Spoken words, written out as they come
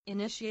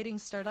Initiating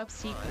startup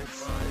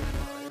sequence.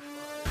 5,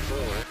 4,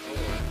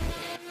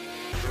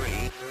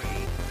 3,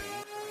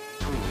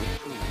 2,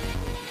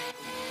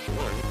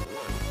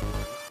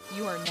 1.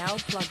 You are now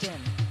plugged in.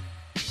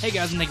 Hey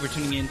guys, and thank you for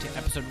tuning in to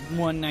episode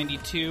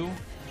 192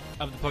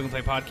 of the Plug and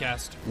Play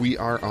podcast. We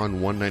are on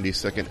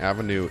 192nd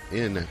Avenue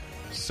in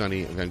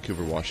sunny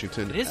Vancouver,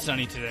 Washington. It is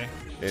sunny today.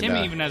 And,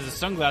 Timmy even has his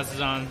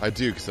sunglasses on. I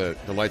do, because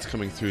the light's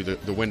coming through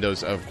the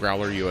windows of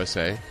Growler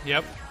USA,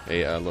 Yep.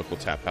 a local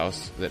tap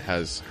house that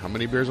has how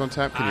many beers on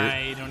tap?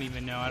 I don't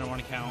even know. I don't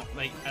want to count.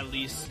 Like, at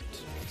least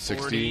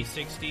 40,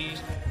 60.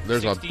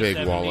 There's 60, a big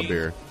 70. wall of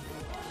beer.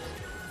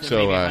 There So,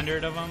 may be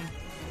 100 of them.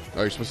 Oh,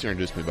 you're supposed to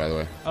introduce me, by the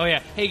way. Oh, yeah.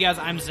 Hey guys,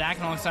 I'm Zach,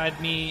 and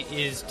alongside me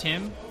is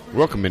Tim.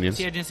 Welcome, minions.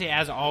 See, I didn't say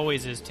as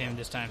always is Tim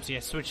this time. See, I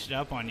switched it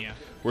up on you.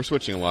 We're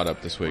switching a lot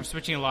up this We're week.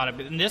 switching a lot of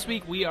it. And this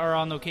week we are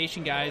on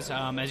location, guys,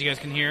 as you guys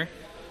can hear.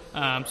 So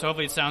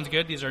hopefully it sounds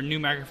good. These are new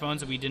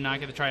microphones that we did not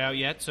get to try out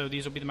yet. So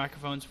these will be the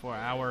microphones for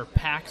our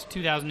PAX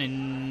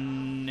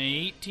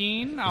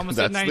 2018. I almost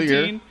said That's the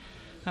year.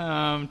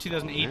 19.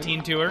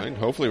 2018 tour. And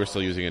hopefully we're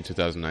still using it in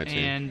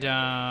 2019.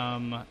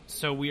 And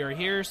so we are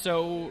here.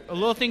 So a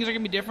little things are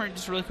going to be different.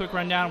 Just a really quick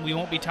rundown. We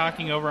won't be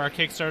talking over our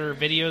Kickstarter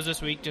videos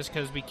this week just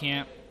because we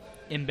can't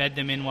embed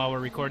them in while we're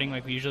recording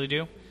like we usually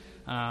do.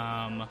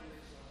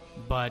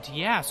 But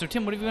yeah, so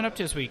Tim, what have you been up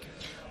to this week?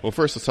 Well,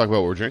 first let's talk about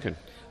what we're drinking.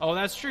 Oh,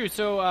 that's true.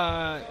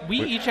 So we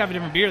each have a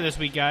different beer this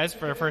week, guys,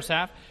 for our first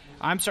half.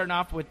 I'm starting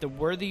off with the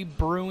Worthy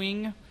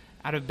Brewing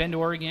out of Bend,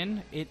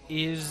 Oregon. It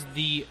is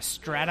the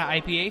Strata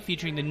IPA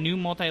featuring the new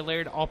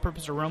multi-layered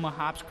all-purpose aroma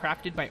hops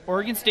crafted by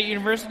Oregon State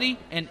University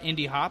and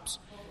Indie Hops.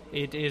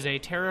 It is a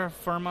terra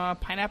firma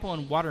pineapple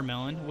and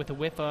watermelon with a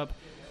whiff of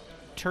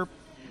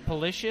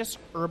terpelicious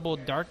herbal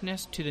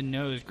darkness to the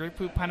nose.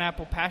 Grapefruit,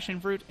 pineapple,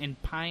 passion fruit,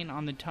 and pine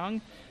on the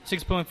tongue.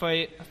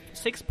 6.5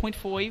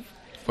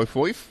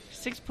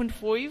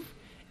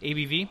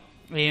 ABV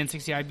and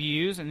 60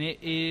 IBUs, and it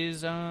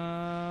is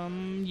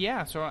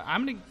yeah. So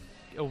I'm gonna.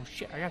 Oh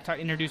shit! I gotta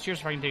introduce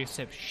yours so I can take a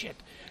sip. Shit.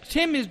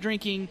 Tim is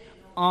drinking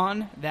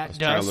On That trying to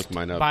Dust look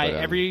mine up, by but,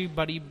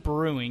 Everybody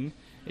Brewing.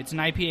 It's an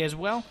IPA as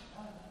well.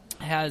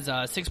 Has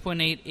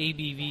 6.8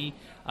 ABV,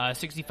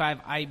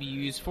 65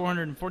 IBUs,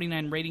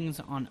 449 ratings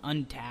on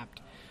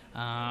Untapped.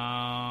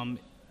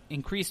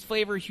 Increased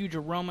flavor, huge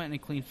aroma, and a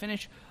clean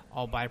finish.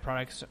 All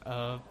byproducts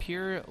of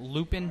pure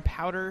lupin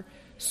powder,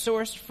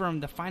 sourced from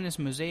the finest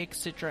Mosaic,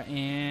 Citra,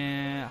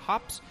 and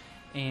hops.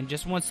 And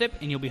just one sip,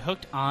 and you'll be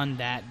hooked on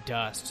that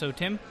dust. So,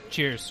 Tim,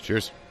 cheers.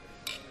 Cheers.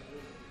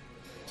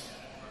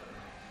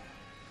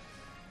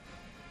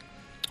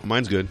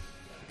 Mine's good.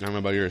 I don't know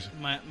about yours.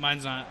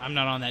 Mine's not. I'm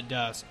not on that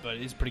dust, but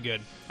it's pretty good.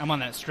 I'm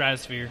on that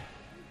stratosphere.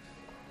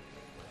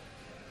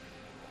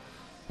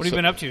 What have you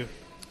been up to?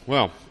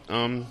 Well,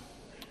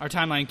 Our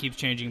timeline keeps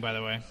changing, by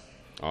the way.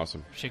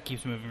 awesome. Shit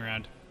keeps moving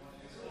around.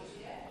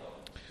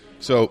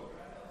 So,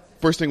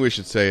 first thing we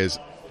should say is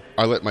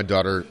I let my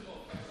daughter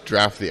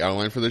draft the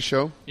outline for this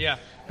show Yeah.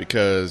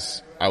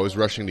 because I was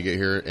rushing to get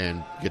here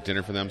and get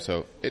dinner for them,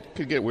 so it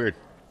could get weird.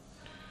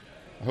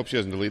 I hope she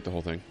doesn't delete the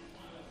whole thing.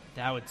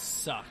 That would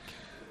suck.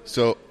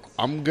 So,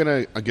 I'm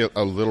going to get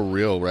a little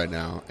real right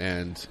now,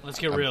 and Let's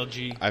get real,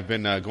 G. I've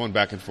been going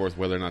back and forth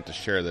whether or not to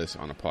share this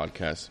on a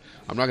podcast.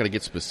 I'm not going to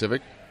get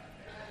specific,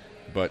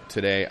 but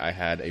today I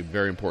had a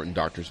very important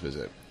doctor's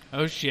visit.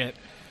 Oh, shit.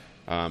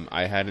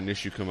 I had an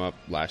issue come up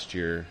last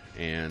year,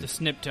 and The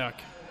snip tuck.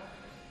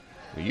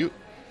 you're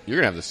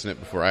gonna have the snip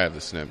before I have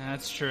the snip.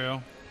 That's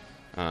true.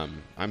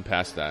 I'm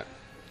past that.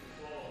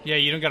 Yeah,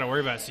 you don't got to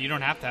worry about it, so you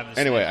don't have to have this.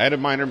 Anyway, I had a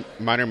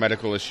minor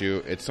medical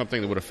issue. It's something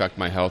that would affect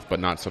my health, but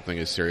not something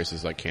as serious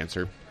as like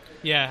cancer.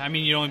 Yeah, I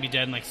mean, you'd only be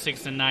dead in like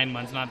 6 to 9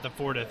 months, not the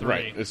 4 to 3.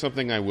 Right. It's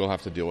something I will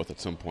have to deal with at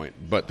some point.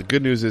 But the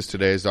good news is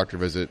today's doctor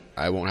visit,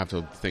 I won't have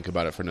to think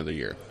about it for another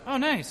year. Oh,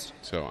 nice.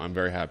 So I'm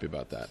very happy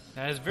about that.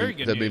 That is very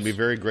good That news. made me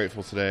very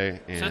grateful today.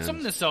 And So that's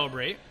something to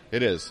celebrate.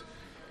 It is.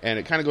 And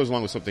it kind of goes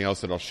along with something else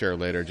that I'll share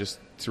later. Just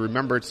to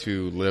remember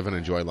to live and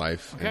enjoy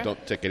life Okay. and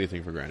don't take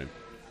anything for granted.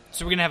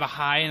 So we're going to have a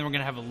high and we're going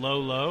to have a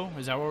low.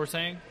 Is that what we're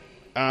saying?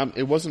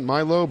 It wasn't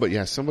my low, but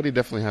yeah, somebody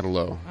definitely had a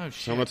low. Oh, So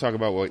shit. I'm going to talk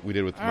about what we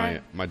did with All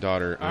right. my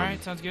daughter. All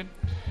right, sounds good.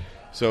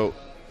 So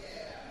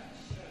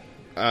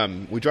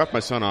we dropped my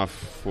son off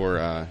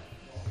for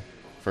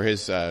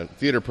his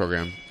theater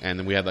program, and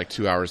then we had like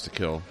 2 hours to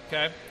kill.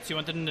 Okay, so you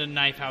went to the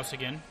knife house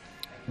again.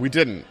 We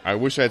didn't. I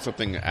wish I had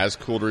something as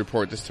cool to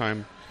report this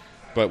time,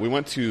 but we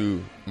went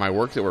to my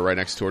work that we're right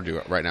next door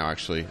to right now,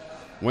 actually,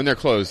 when they're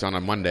closed on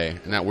a Monday,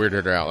 and that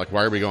weirded her out. Like,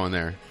 why are we going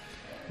there?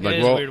 It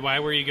is weird. Why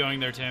were you going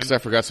there, Tim? Because I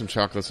forgot some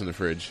chocolates in the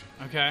fridge.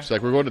 Okay. She's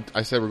like,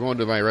 I said, we're going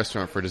to my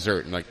restaurant for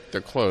dessert. And, like,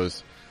 they're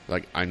closed.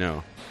 Like, I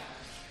know.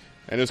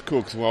 And it was cool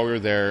because while we were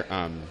there,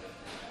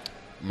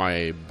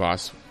 my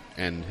boss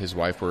and his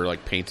wife were,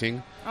 like,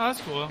 painting. Oh,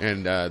 that's cool.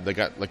 And they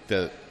got, like,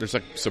 there's,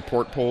 like,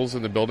 support poles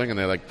in the building. And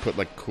they, like, put,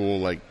 like, cool,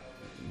 like,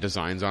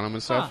 designs on them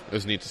and stuff. Huh. It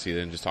was neat to see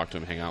them and just talk to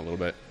them, hang out a little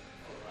bit.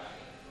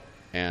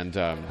 And,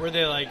 Were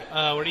they like,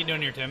 what are you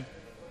doing here, Tim?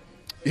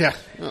 yeah.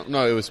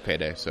 No, it was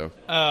payday, so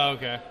Oh,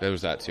 okay. there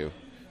was that, too.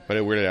 but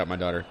it weirded out my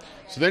daughter.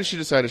 So then she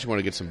decided she wanted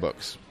to get some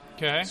books.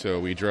 Okay. So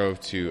we drove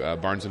to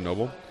Barnes &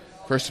 Noble.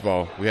 First of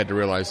all, we had to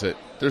realize that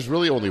there's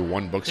really only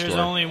one bookstore. There's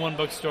only one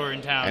bookstore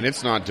in town. and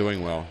it's not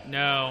doing well.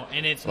 No,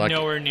 and it's Like-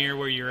 nowhere near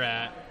where you're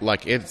at.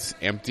 Like, it's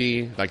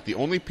empty. Like, the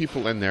only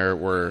people in there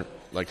were,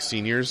 like,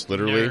 seniors,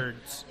 literally.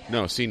 Nerds.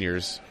 No,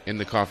 seniors in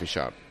the coffee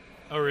shop.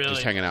 Oh, really?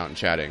 Just hanging out and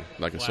chatting,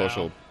 like a Wow.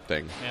 social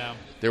thing. Yeah.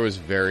 There was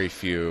very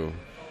few.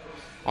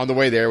 On the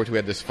way there, we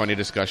had this funny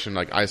discussion.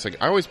 Like, I was like,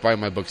 I always buy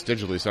my books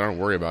digitally, so I don't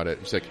worry about it.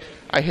 She's like,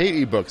 I hate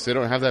ebooks. They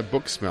don't have that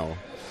book smell.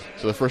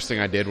 So the first thing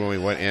I did when we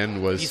went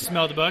in was... You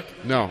smelled the book?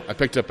 No, I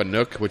picked up a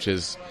Nook, which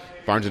is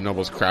Barnes &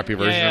 Noble's crappy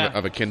version Yeah.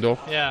 Of a Kindle,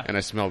 Yeah. and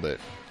I smelled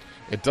it.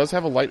 It does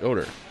have a light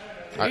odor.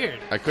 Weird.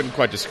 I couldn't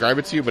quite describe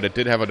it to you, but it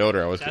did have an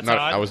odor. That's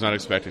I odd. was not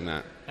expecting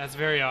that. That's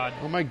very odd.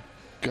 Oh my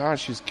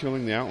gosh, she's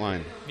killing the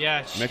outline.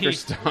 Yeah. Make her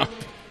stop.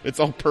 It's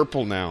all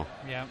purple now.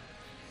 Yeah.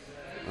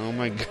 Oh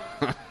my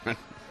god.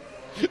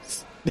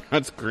 Now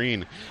it's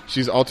green.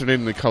 She's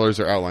alternating the colors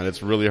or outline.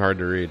 It's really hard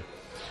to read.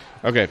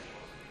 Okay.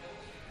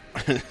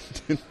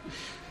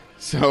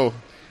 So,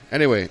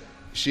 anyway,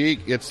 she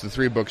gets the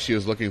 3 books she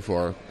was looking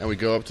for, and we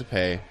go up to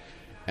pay,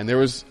 and there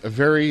was a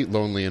very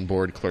lonely and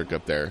bored clerk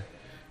up there.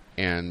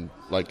 And,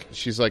 like,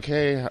 she's like,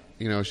 hey,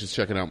 you know, she's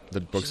checking out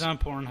the books. She's on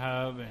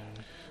Pornhub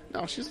and...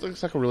 No, she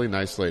looks like a really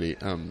nice lady.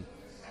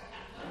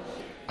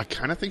 I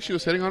kind of think she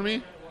was hitting on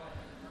me.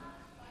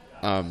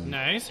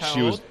 Nice. How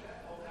she old?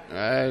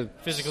 was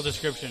Physical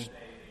description.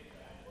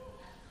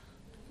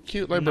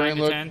 cute 9 librarian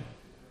to look. 10?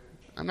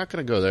 I'm not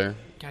going to go there.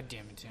 God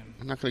damn it, Tim.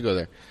 I'm not going to go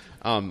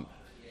there.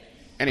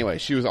 Anyway,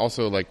 she was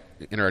also, like,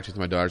 interacting with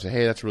my daughter. Said,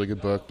 hey, that's a really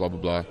good book, blah, blah,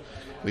 blah.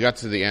 We got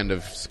to the end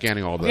of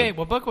scanning all the... Okay,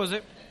 what book was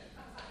it?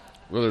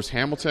 Well, there's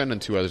Hamilton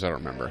and 2 others I don't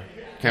remember.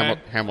 Okay.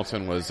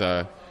 Hamilton was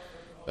a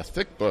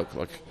thick book,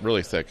 like,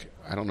 really thick.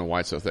 I don't know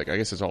why it's so thick. I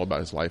guess it's all about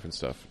his life and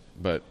stuff.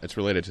 But it's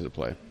related to the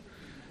play.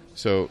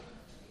 So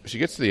she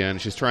gets to the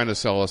end. She's trying to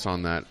sell us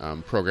on that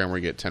program where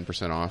you get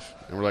 10% off.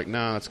 And we're like,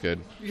 no, that's good.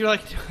 You're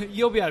like,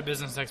 you'll be out of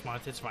business next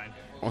month. It's fine.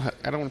 Well,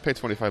 I don't want to pay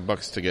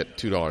 $25 to get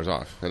 $2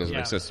 off. That doesn't Yeah.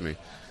 make sense to me.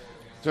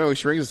 So anyway,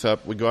 she rings us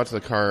up. We go out to the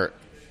car,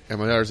 and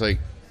my daughter's like,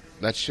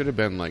 that should have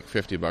been like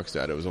 $50,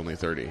 Dad. It was only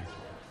 $30.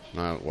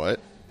 What?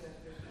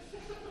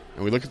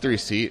 And we looked at the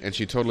receipt, and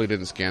she totally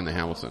didn't scan the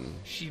Hamilton.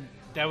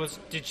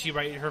 Did she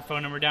write her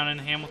phone number down in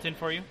Hamilton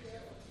for you?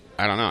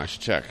 I don't know. I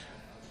should check.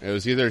 It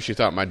was either she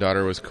thought my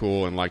daughter was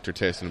cool and liked her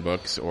taste in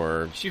books,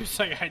 or She was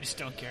like, I just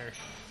don't care.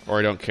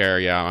 I don't care.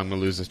 Yeah, I'm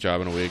going to lose this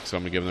job in a week, so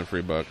I'm going to give them a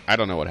free book. I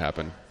don't know what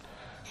happened.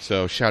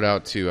 So shout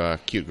out to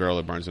cute girl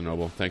at Barnes &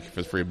 Noble. Thank you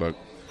for the free book.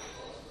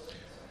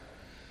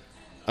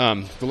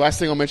 The last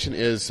thing I'll mention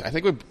is, I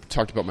think we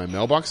talked about my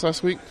mailbox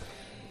last week.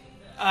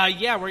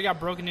 Yeah, where you got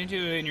broken into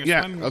and your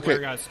Yeah, swim okay. wear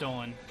got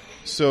stolen.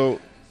 So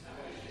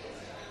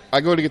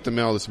I go to get the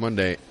mail this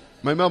Monday.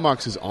 My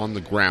mailbox is on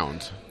the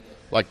ground.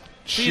 Like,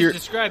 Please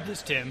describe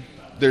this, Tim.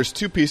 there's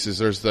 2 pieces.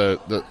 There's the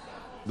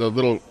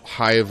little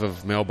hive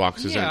of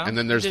mailboxes, and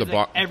then there's the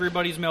box.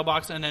 everybody's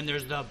mailbox, and then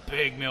there's the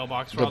big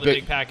mailbox for all the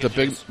big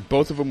packages.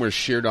 Both of them were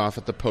sheared off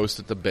at the post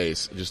at the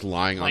base, just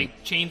lying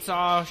like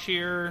chainsaw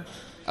shear.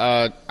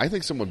 on. I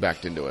think someone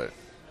backed into it.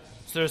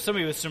 So there's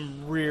somebody with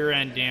some rear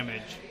end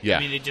damage. Yeah. I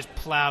mean, they just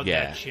plowed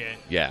that shit.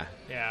 Yeah.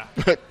 Yeah.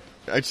 But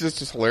it's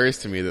just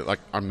hilarious to me that, like,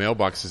 our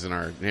mailboxes in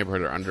our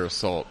neighborhood are under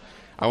assault.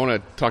 I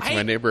want to talk to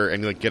my neighbor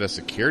and, like, get a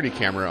security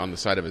camera on the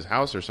side of his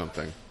house or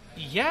something.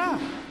 Yeah.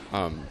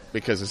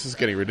 Because this is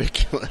getting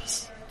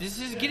ridiculous. This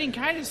is getting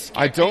kind of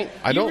scary. I don't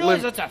You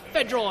realize live. that's a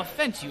federal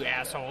offense, you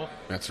asshole.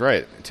 That's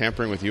right.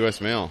 Tampering with U.S.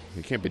 mail.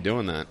 You can't be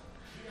doing that.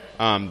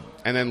 And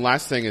then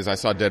last thing is I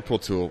saw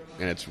Deadpool 2,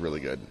 and it's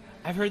really good.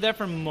 I've heard that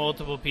from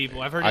multiple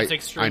people. I've heard it's I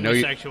extremely know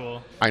you-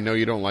 sexual. I know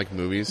you don't like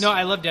movies. No,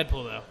 I love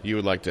Deadpool, though. You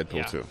would like Deadpool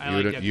Yeah, too. I You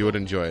like would you Deadpool. would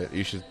enjoy it.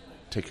 You should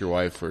take your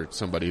wife or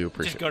somebody who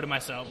appreciates. Just go to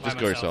myself. Just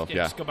go yourself,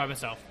 yeah. Just go by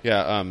myself.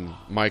 Yeah,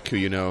 Mike, who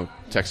you know,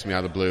 texted me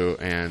out of the blue,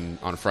 and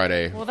on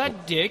Friday. Well,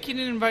 that dick, he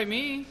didn't invite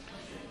me.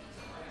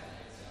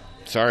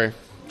 Sorry,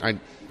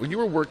 when you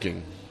were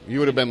working, you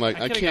would have been like,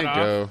 I I could've can't got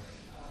go.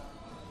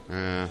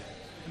 I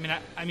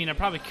mean, I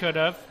probably could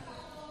have.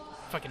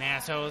 Fucking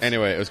assholes.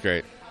 Anyway, it was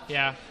great.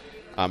 Yeah.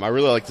 I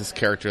really like this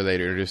character they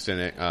introduced in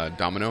it,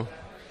 Domino.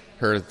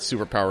 Her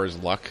superpower is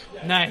luck,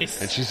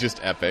 Nice. and she's just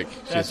epic.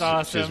 That's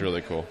awesome. She's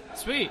really cool.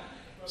 Sweet.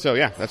 So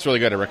yeah, that's really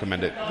good. I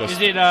recommend it. Is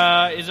it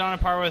on a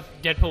par with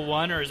Deadpool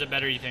 1, or is it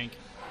better, you think?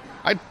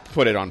 I'd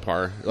put it on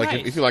par. Like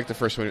Nice. if you like the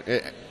first one,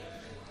 it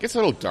gets a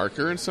little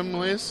darker in some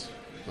ways.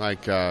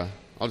 Like I'll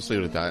just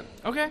leave it at that.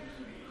 Okay.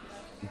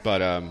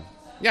 But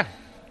yeah,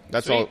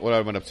 that's Sweet. all what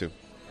I went up to.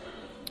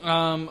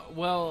 So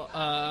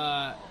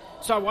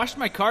I washed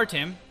my car,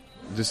 Tim.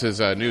 This is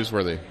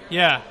newsworthy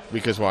Yeah.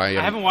 because why?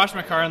 I haven't washed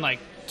my car in like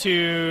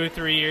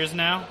 2-3 years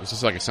now. Is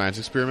this like a science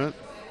experiment?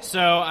 So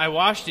I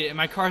washed it, and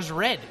my car's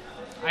red.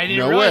 I didn't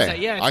No realize way. that.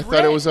 Yeah, it's I thought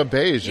red. it was a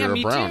beige Yeah, or a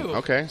me brown. too.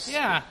 Okay.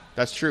 Yeah,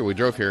 That's true. We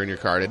drove here in your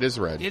car. It is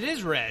red. it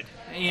is red,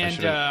 and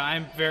should've-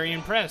 I'm very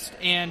impressed.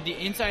 And the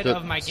inside The-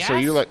 of my gas. So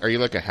are you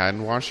like a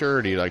hand washer,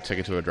 or do you like take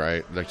it to a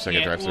dry, like take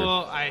a drive through?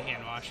 Well, I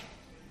hand wash.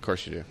 Of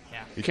course you do.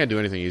 Yeah. You can't do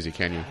anything easy,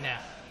 can you? You Nah.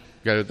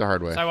 got to do it the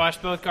hard way. So I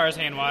washed both cars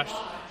hand washed.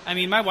 I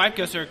mean, my wife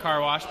goes through a car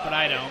wash, but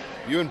I don't.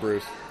 You and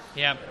Bruce.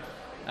 Yep.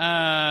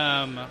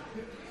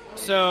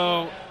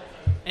 So,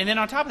 and then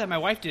on top of that, my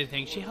wife did a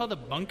thing. She held a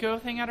bunko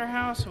thing at her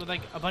house with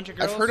like a bunch of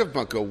girls. I've heard of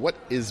bunko. What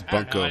is I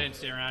don't know, bunko? I didn't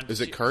stay around.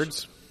 Is it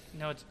cards?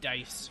 No, it's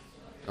dice.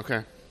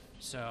 Okay.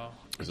 So.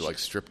 Is it like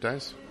strip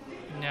dice?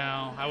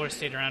 No, I would have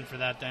stayed around for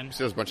that then. You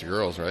said it was a bunch of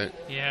girls, right?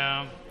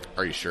 Yeah,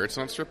 Are you sure it's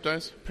not strip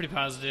dice? pretty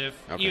positive.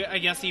 Okay. I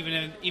guess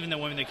even the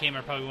women that came,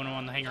 I probably wouldn't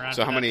want to hang around.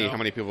 So for how that, many though. how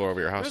many people are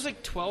over your There house? was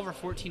like 12 or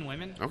 14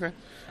 women. Okay.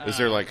 Is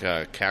there like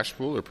a cash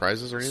pool or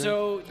prizes or anything?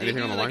 So they anything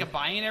do on the like line? a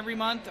buy-in every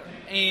month,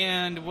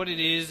 and what it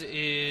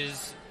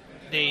is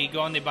they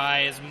go and they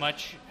buy as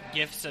much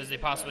gifts as they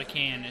possibly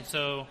can, and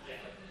so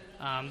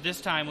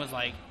this time was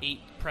like 8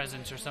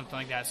 presents or something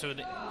like that. So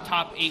the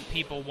top 8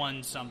 people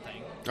won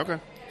something. Okay.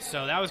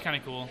 So that was kind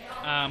of cool.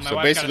 My So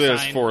wife basically, got a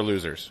there's sign. 4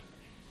 losers.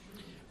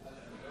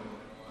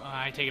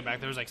 I take it back.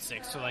 There was like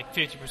 6, so like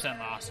 50%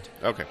 lost.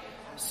 Okay.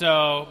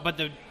 So, but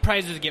the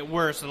prizes get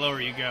worse the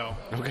lower you go.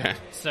 Okay.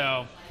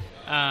 So,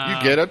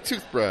 You get a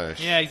toothbrush.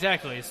 yeah,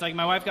 exactly. It's like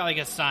my wife got like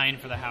a sign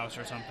for the house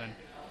or something.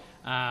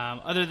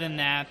 Other than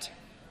that,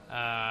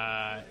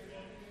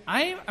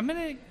 I'm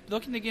gonna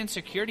looking to get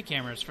security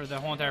cameras for the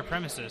whole entire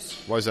premises.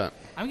 Why is that?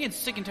 I'm getting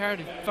sick and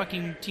tired of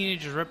fucking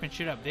teenagers ripping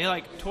shit up. They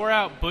like tore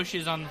out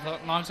bushes on the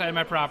long side of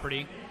my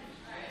property,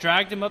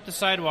 dragged them up the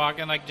sidewalk,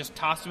 and like just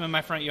tossed them in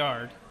my front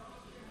yard.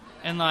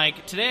 And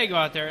like today, I go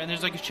out there and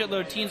there's like a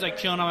shitload of teens like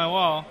chilling on my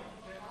wall,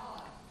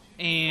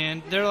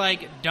 and they're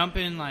like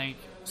dumping like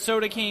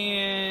soda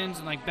cans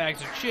and like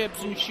bags of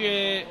chips and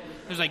shit.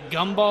 There's like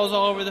gumballs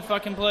all over the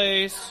fucking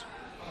place,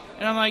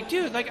 and I'm like,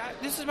 dude, like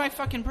this is my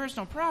fucking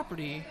personal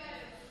property.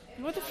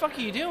 What the fuck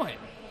are you doing?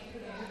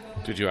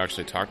 Did you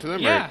actually talk to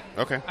them? Yeah.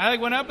 Or? Okay. I like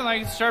went up and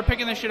like started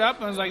picking this shit up,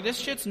 and I was like, this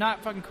shit's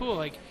not fucking cool.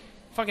 Like,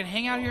 fucking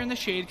hang out here in the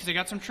shade because I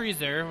got some trees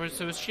there,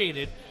 so it's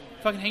shaded.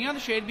 Fucking hang out in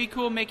the shade, be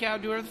cool, make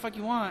out, do whatever the fuck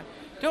you want.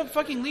 Don't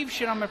fucking leave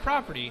shit on my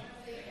property.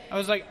 I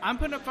was like, I'm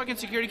putting up fucking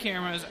security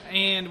cameras,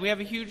 and we have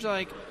a huge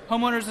like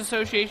homeowners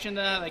association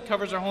that like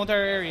covers our whole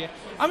entire area.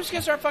 I'm just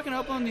gonna start fucking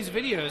uploading these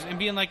videos and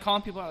being like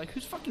calling people out like,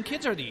 whose fucking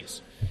kids are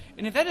these?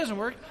 And if that doesn't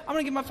work, I'm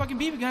gonna get my fucking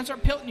BB gun and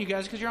start pelting you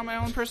guys because you're on my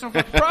own personal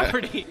fucking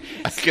property.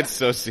 I could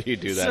so see you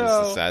do that. It's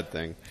So- a sad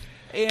thing.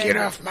 And Get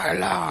off my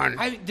lawn.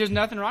 there's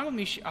nothing wrong with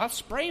me. I'll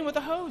spray him with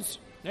a hose.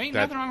 There ain't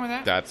nothing wrong with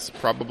that. That's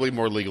probably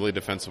more legally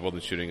defensible than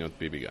shooting with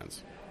BB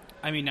guns.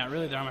 I mean, not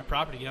really. They're on my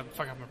property. Get the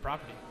fuck off my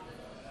property.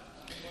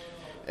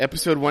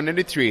 Episode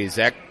 193.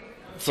 Zach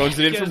phones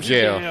it in from Goes to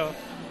jail.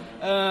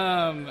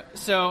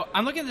 So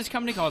I'm looking at this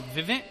company called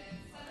Vivint.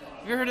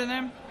 Have you heard of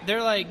them?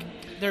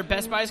 They're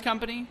Best Buy's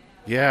company.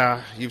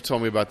 Yeah, you've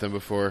told me about them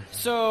before.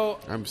 So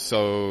I'm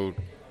so...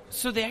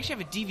 they actually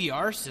have a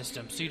DVR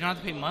system, so you don't have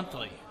to pay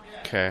monthly.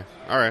 Okay.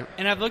 All right.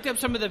 And I've looked up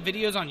some of the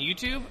videos on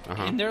YouTube,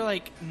 Uh-huh. and they're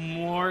like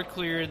more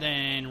clear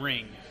than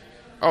Ring.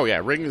 Oh,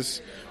 yeah. Ring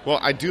is... Well,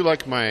 I do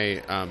like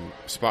my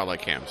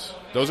Spotlight cams.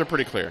 Those are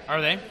pretty clear.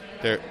 Are they?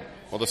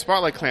 Well, the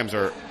Spotlight cams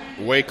are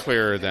way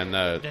clearer than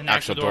the Than the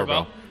actual actual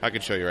doorbell? I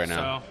can show you right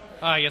now.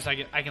 So I guess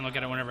I can look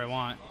at it whenever I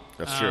want.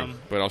 That's true.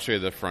 But I'll show you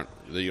the front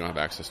that you don't have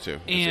access to.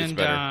 It's And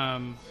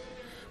better.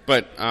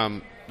 But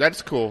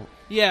that's cool.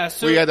 yeah,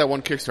 so We had that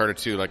one Kickstarter,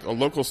 too. Like, a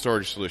local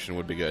storage solution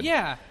would be good.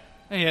 yeah,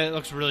 it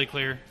looks really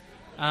clear.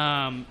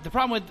 The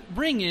problem with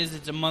Ring is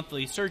it's a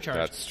monthly surcharge.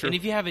 That's true. And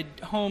if you have a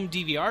home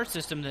DVR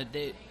system that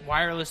it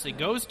wirelessly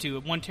goes to,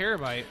 1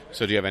 terabyte,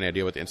 So do you have any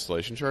idea what the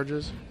installation charge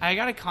is? I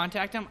got to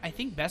contact them. I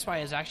think Best Buy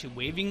is actually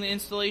waiving the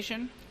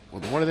installation.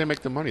 Well, then why do they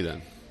make the money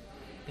then?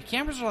 The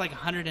cameras are like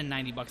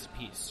 $190 a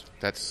piece.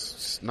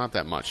 That's not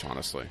that much,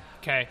 honestly.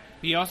 Okay,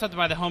 but you also have to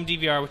buy the home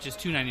DVR, which is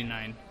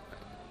 $299.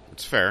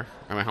 It's fair.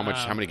 I mean, how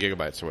many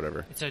gigabytes or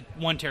whatever? It's a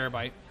 1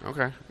 terabyte.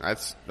 Okay,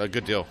 that's a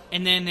good deal.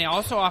 And then they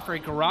also offer a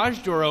garage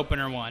door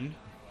opener one,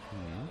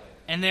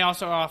 and they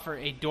also offer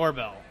a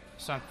doorbell.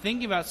 So I'm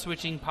thinking about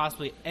switching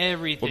possibly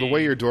everything. Well, the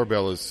way your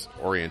doorbell is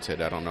oriented,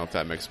 I don't know if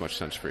that makes much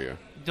sense for you.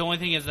 The only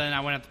thing is then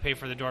I wouldn't have to pay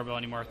for the doorbell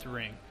anymore through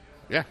Ring.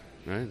 Yeah.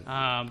 Right.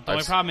 The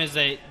only problem is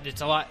that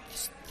it's a lot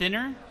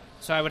thinner,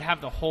 so I would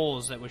have the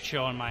holes that would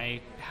show in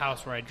my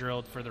house where I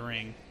drilled for the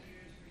Ring.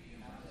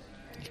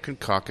 You can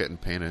cock it and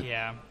paint it.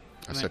 Yeah.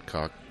 I said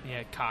cock.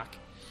 Yeah, cock.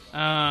 So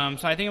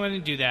I think I'm going to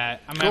do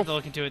that. I'm going to have to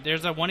look into it.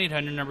 There's a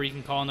 1-800 number you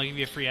can call, and they'll give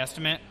you a free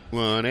estimate.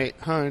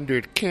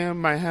 1-800-CAM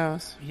my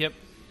house. Yep.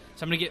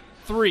 So I'm going to get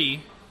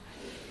 3.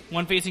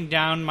 One facing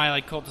down my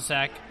like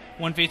cul-de-sac,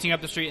 one facing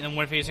up the street, and then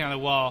one facing on the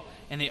wall.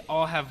 And they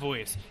all have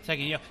voice. So I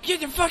can yell,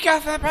 "Get the fuck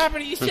off that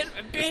property, you son of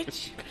a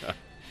bitch!"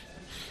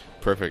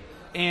 Perfect.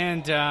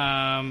 And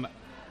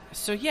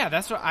so yeah,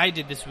 that's what I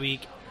did this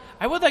week.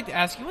 I would like to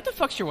ask you, what the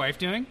fuck's your wife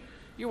doing?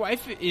 Your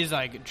wife is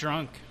like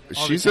drunk.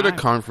 All She's the at a time.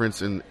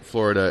 conference in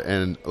Florida,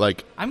 and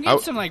like I'm getting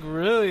some like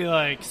really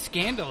like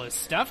scandalous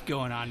stuff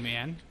going on,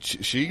 man.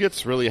 she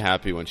gets really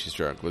happy when she's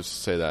drunk. Let's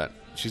just say that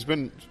she's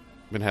been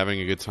having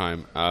a good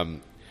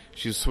time.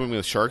 She was swimming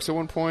with sharks at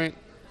one point,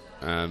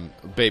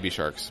 baby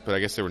sharks, but I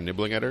guess they were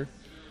nibbling at her.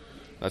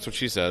 That's what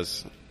she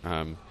says.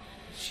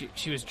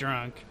 She was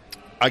drunk.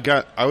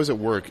 I was at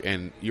work,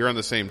 and you're on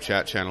the same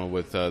chat channel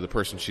with the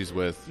person she's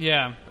with.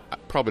 Yeah.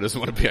 Probably doesn't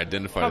want to be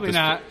identified. Probably at this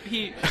not.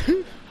 point.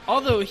 He,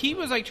 although he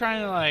was like trying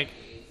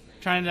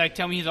to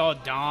tell me he's all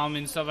Dom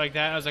and stuff like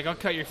that. I was like, I'll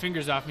cut your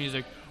fingers off, and he's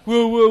like,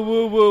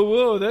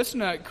 whoa, that's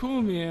not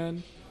cool,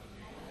 man.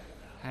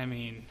 I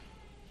mean,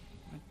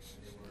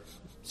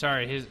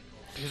 sorry,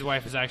 his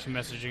wife is actually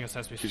messaging us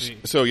as we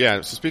speak. So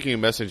speaking of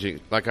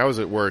messaging, like I was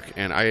at work,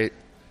 and I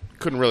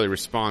couldn't really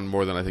respond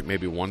more than I think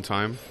maybe one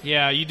time.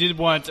 Yeah, you did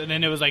once, and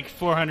then it was like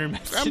 400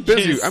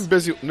 messages. I'm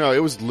busy. No, it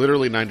was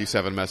literally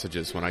 97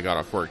 messages when I got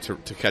off work to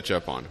catch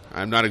up on.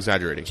 I'm not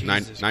exaggerating.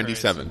 Jesus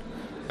 97.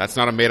 Christ. That's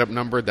not a made-up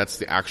number. That's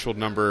the actual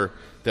number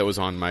that was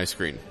on my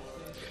screen.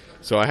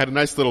 So I had a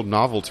nice little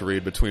novel to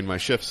read between my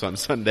shifts on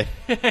Sunday.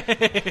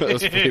 That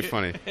was pretty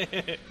funny.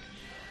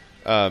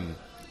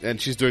 And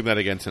she's doing that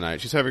again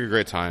tonight. She's having a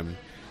great time.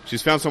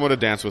 She's found someone to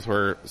dance with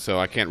her, so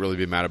I can't really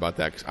be mad about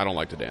that because I don't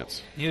like to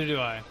dance. Neither do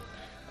I.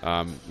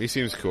 He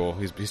seems cool.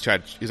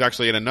 He's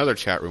actually in another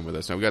chat room with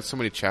us now. We got so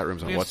many chat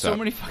rooms on We have WhatsApp. so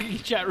many fucking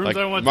chat rooms Like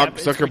on WhatsApp. Mark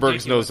It's Zuckerberg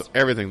ridiculous. knows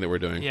everything that we're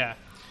doing. Yeah.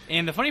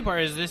 And the funny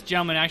part is this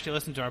gentleman actually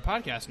listens to our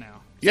podcast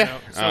now. Yeah.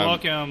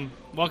 So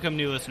welcome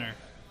new listener.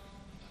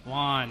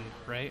 Juan,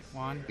 right?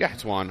 Juan? Yeah,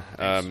 it's Juan.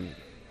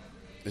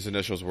 His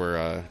initials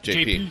were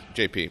JP.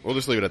 JP. We'll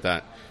just leave it at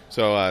that.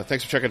 So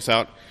thanks for checking us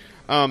out.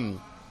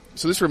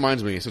 So this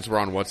reminds me, since we're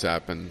on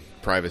WhatsApp and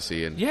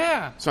privacy, and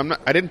Yeah. so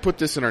I didn't put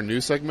this in our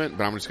news segment,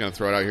 but I'm just going to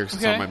throw it out here because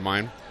Okay. it's on my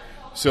mind.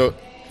 So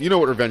you know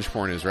what revenge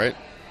porn is, right?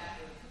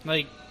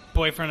 Like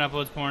boyfriend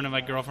uploads porn of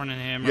like girlfriend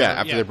and him. Yeah,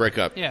 after they break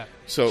up. Yeah.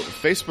 So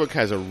Facebook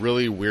has a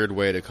really weird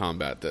way to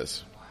combat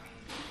this.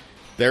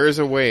 There is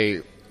a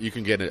way you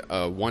can get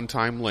a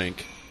one-time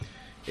link.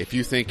 If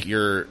you think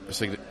your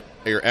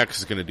ex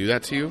is going to do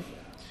that to you,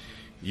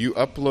 you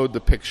upload the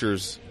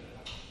pictures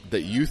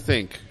that you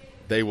think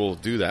they will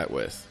do that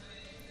with.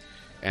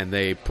 And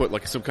they put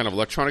like some kind of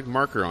electronic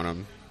marker on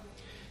them.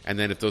 And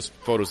then if those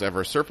photos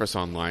ever surface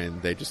online,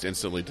 they just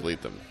instantly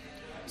delete them.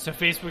 So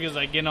Facebook is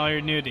like getting all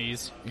your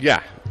nudies.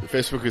 Yeah,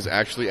 Facebook is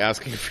actually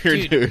asking for your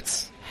Dude,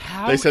 nudes.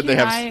 How They said can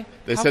they I- how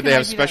have can I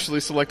be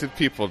specially selected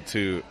people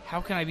to that?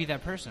 How can I be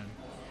that person?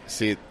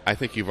 see. I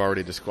think you've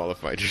already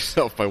disqualified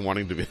yourself by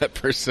wanting to be that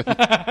person.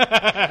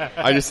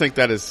 I just think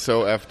that is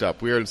so effed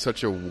up. We are in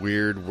such a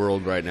weird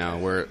world right now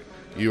where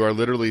you are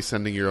literally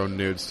sending your own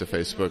nudes to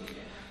Facebook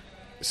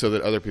so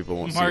that other people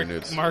won't see your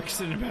nudes. Mark's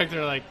sitting back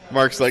there like,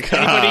 Mark's like,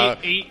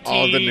 anybody 18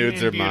 all the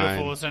nudes and are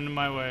beautiful, mine. send them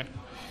my way.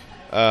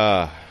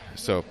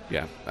 So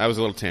yeah, that was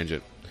a little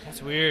tangent.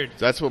 That's weird.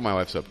 That's what my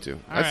wife's up to.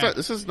 right.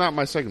 This is not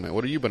my segment.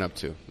 What have you been up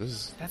to? This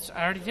is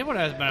I already did what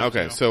I was about to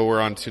okay. do. So we're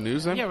on to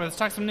news then. Yeah, well, let's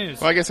talk some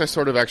news. Well, I guess I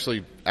sort of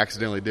actually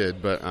accidentally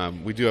did, but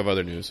we do have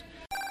other news.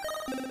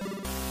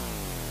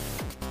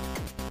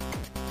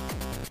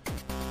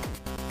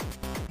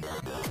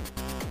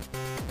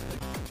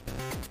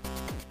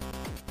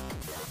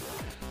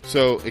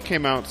 So it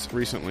came out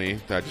recently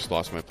that I just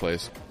lost my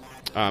place.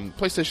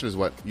 PlayStation is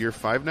what, year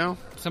 5 now?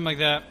 Something like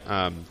that.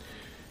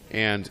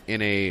 And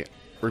in a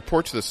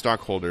report to the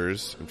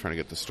stockholders, I'm trying to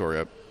get the story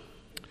up,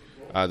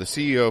 the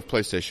CEO of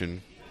PlayStation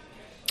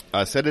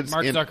said it's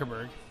Mark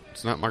Zuckerberg.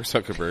 It's not Mark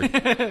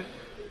Zuckerberg.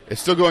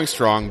 It's still going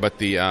strong, but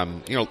the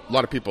a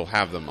lot of people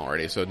have them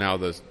already, so now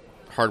the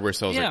hardware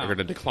sales Yeah. are going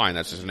to decline.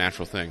 That's just a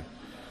natural thing.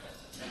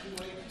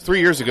 3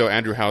 years ago,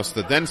 Andrew House,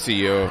 the then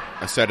CEO,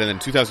 said in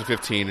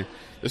 2015,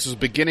 this was the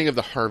beginning of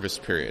the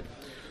harvest period.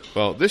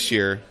 Well, this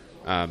year,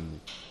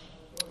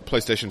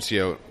 PlayStation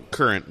CEO,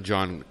 current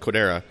John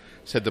Codera,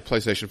 said the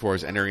PlayStation 4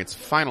 is entering its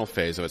final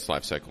phase of its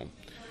life cycle.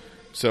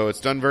 So it's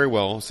done very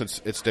well since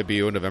its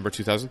debut in November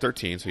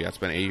 2013, so yeah, it's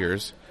been 8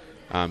 years.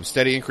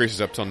 Steady increases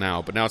up till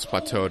now, but now it's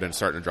plateaued and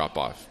starting to drop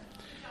off.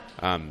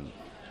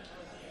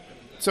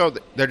 So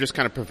they're just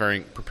kind of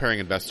preparing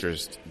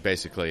investors,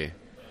 basically.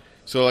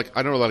 So, like,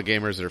 I know a lot of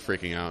gamers that are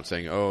freaking out,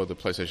 saying, "Oh, the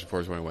PlayStation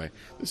 4 is going away."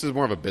 This is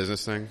more of a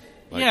business thing.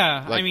 Like,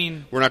 Yeah, I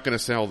mean, we're not going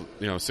to sell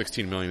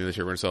 16 million this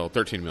year. We're going to sell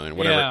 13 million,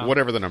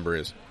 whatever the number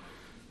is.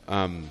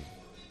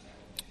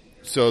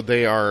 So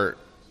they are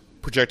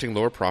projecting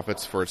lower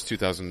profits for its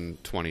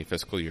 2020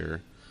 fiscal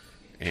year,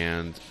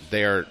 and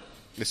they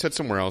said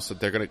somewhere else that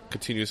they're going to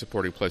continue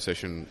supporting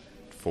PlayStation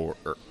 4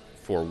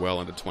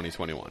 well into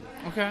 2021.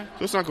 Okay.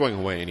 So it's not going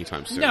away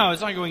anytime soon. No,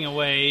 it's not going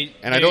away.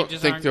 And I don't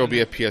think there will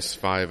be a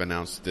PS5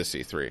 announced this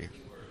E3.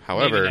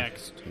 However,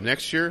 Maybe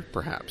next year,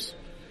 perhaps.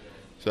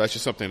 So that's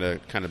just something to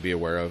kind of be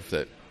aware of,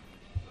 that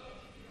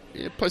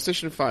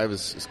PlayStation 5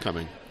 is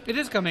coming. It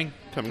is coming.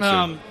 Coming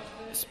soon.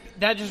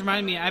 That just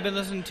reminded me, I've been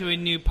listening to a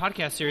new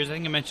podcast series, I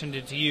think I mentioned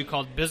it to you,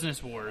 called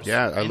Business Wars.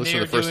 Yeah, I And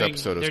listened to the first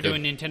episode. It was They're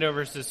good. doing Nintendo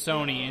versus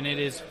Sony, and it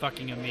is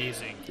fucking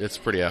amazing. It's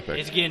pretty epic.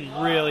 It's getting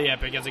really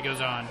epic as it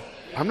goes on.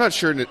 I'm not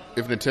sure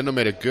if Nintendo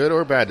made a good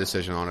or a bad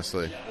decision,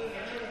 honestly.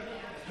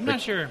 I'm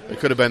not sure. It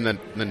could have been the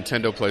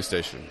Nintendo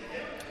PlayStation.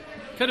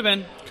 Could have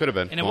been. Could have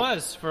been. And it Well,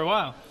 was for a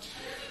while.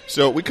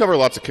 So we cover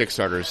lots of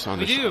Kickstarters on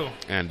We this do. show.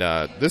 And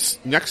this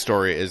next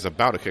story is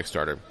about a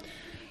Kickstarter.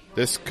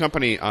 This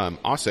company,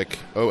 OSSIC,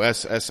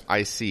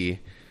 OSSIC,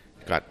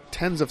 got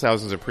tens of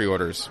thousands of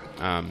pre-orders.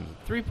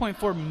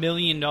 $3.4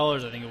 million, I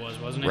think it was,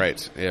 wasn't it?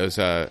 Right. It's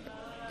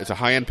a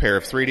high-end pair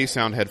of 3D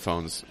sound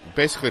headphones,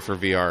 basically for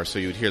VR, so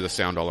you'd hear the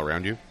sound all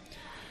around you.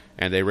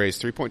 And they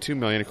raised $3.2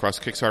 million across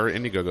Kickstarter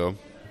and Indiegogo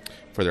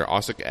for their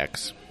OSIC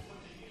X.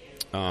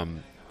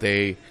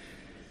 They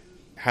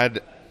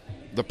had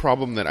the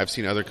problem that I've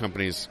seen other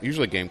companies,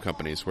 usually game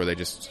companies, where they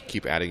just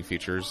keep adding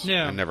features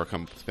and never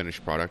come with a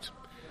finished product.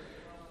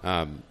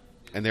 And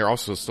they're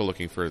also still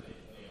looking for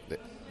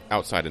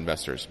outside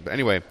investors. But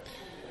anyway,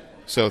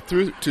 so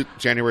through to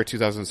January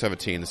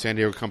 2017, the San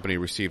Diego company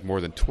received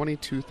more than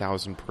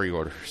 22,000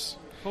 pre-orders.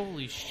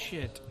 Holy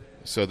shit.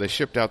 So they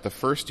shipped out the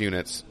first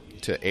units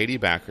to 80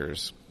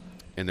 backers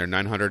in their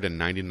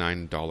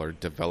 $999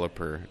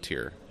 developer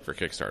tier for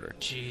Kickstarter.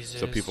 Jesus.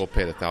 So people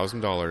paid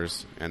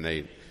 $1,000,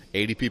 and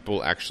 80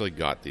 people actually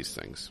got these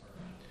things.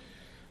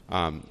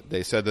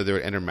 They said that they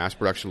would enter mass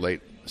production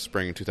late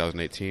spring in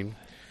 2018.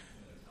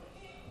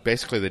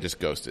 Basically, they just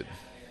ghosted.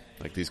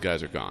 Like, these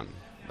guys are gone.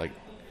 Like,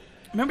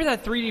 remember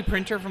that 3D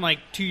printer from like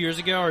 2 years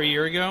ago or a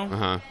year ago?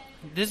 uh-huh.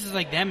 This is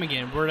like them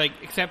again. We're like,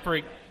 except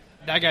for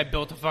that guy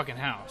built a fucking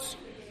house.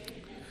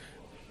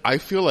 I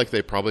feel like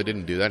they probably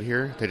didn't do that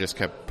here. They just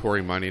kept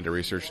pouring money into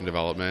research and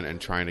development and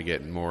trying to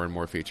get more and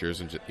more features.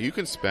 And you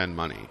can spend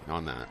money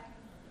on that.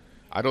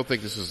 I don't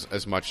think this is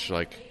as much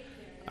like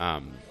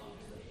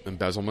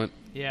embezzlement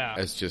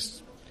as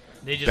just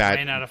they just bad,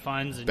 ran out of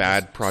funds. And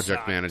bad just project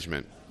stopped.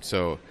 management.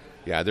 So,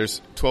 yeah, there's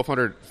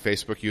 1,200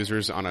 Facebook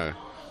users on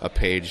a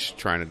page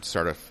trying to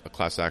start a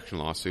class action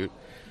lawsuit.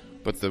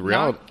 But the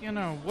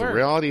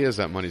reality is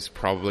that money's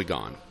probably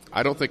gone.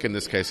 I don't think in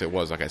this case it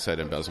was, like I said,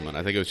 embezzlement.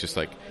 I think it was just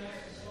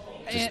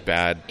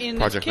bad in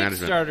project this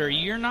management.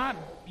 Kickstarter,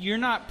 you're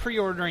not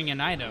pre-ordering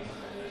an item.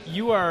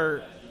 You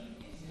are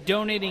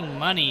donating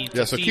money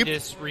to see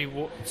this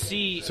reward. So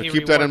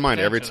keep that in mind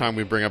every time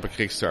we bring up a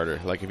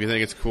Kickstarter. Like, if you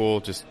think it's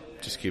cool, just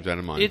keep that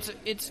in mind.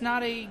 It's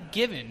not a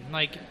given.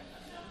 Like,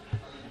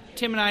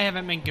 Tim and I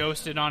haven't been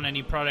ghosted on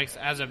any products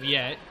as of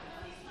yet.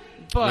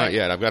 But not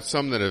yet. I've got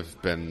some that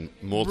have been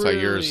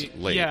multi-years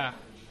late. Yeah.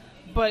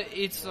 But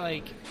it's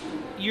like,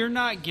 you're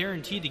not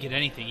guaranteed to get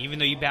anything, even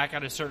though you back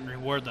out a certain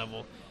reward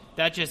level.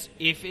 That just,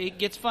 if it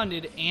gets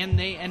funded and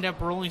they end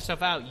up rolling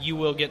stuff out, you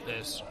will get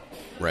this.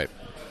 Right.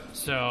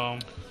 So,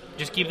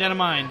 just keep that in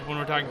mind when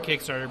we're talking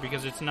Kickstarter,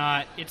 because it's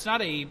not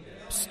a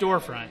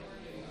storefront.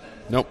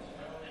 Nope.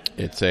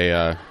 It's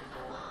a,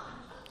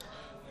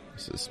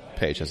 this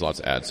page has lots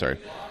of ads, sorry.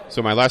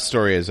 So my last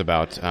story is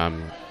about,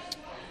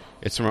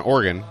 it's from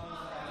Oregon.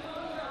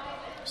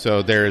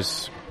 So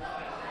there's...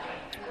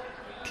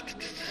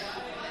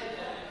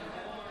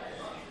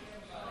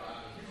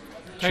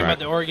 Talking about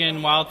the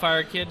Oregon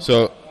wildfire kid?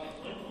 So,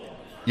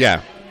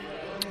 yeah.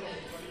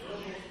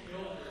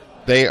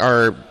 They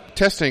are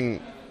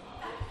testing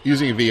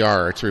using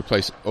VR to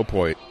replace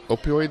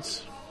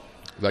opioids,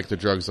 like the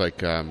drugs like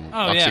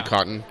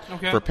Oxycontin,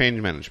 for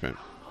pain management.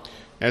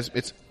 And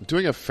it's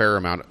doing a fair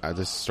amount.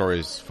 This story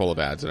is full of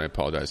ads, and I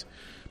apologize.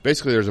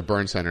 Basically, there's a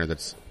burn center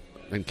that's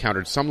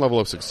encountered some level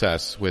of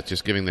success with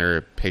just giving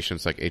their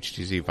patients like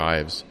HTC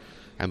Vives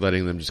and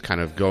letting them just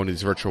kind of go into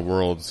these virtual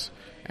worlds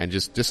and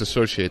just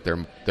disassociate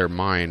their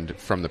mind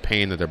from the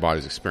pain that their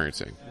body's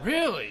experiencing.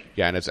 Really?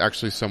 Yeah, and it's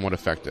actually somewhat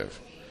effective.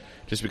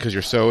 Just because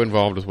you're so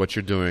involved with what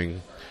you're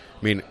doing.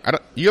 I mean,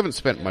 you haven't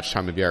spent much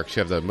time in VR because you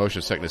have the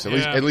motion sickness.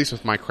 At least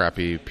with my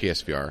crappy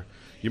PSVR,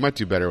 you might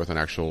do better with an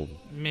actual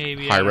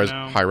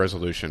high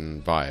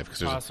resolution Vive because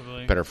there's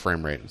a better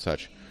frame rate and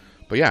such.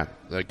 But yeah,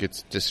 like,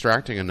 it's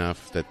distracting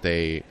enough that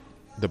the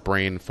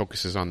brain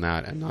focuses on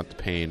that and not the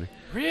pain.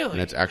 Really?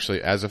 And it's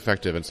actually as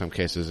effective in some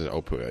cases as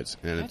opioids.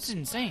 And that's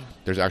insane.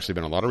 There's actually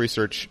been a lot of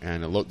research,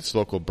 and this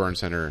local burn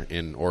center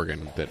in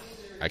Oregon that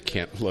I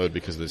can't load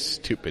because of this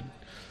stupid...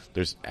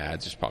 There's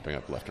ads just popping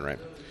up left and right.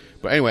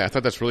 But anyway, I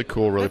thought that's really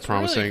cool, really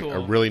promising, a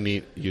really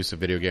neat use of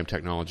video game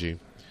technology.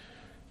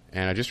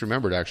 And I just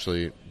remembered,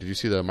 actually, did you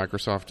see the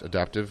Microsoft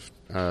Adaptive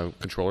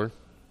controller?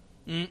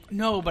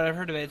 No, but I've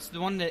heard of it. It's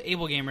the one that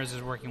Able Gamers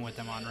is working with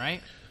them on,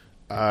 right?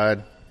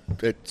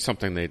 It's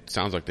something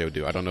sounds like they would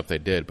do. I don't know if they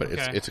did, but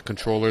it's a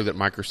controller that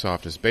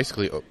Microsoft has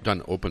basically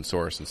done open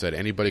source and said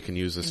anybody can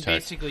use this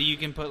tech. Basically, you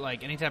can put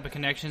like any type of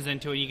connections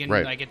into it. You can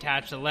like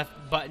attach the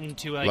left button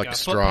to like a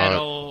straw foot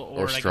pedal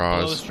or like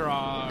straws. a blow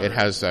straw. It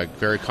has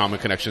very common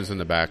connections in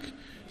the back,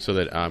 so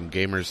that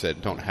gamers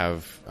that don't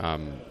have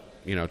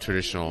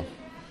traditional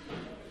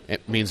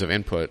means of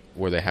input,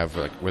 where they have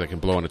where they can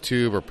blow on a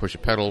tube or push a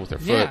pedal with their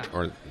foot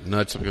or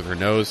nudge something with their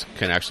nose,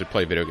 can actually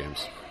play video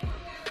games.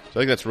 So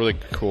I think that's really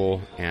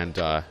cool, and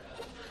I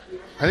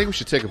think we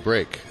should take a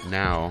break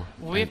now.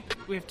 Well,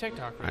 we have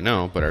TikTok, right? I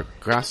know, but our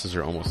glasses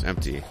are almost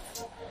empty.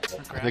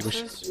 Our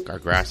grasses? Our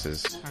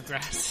grasses. Our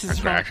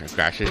grasses. Our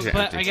grasses are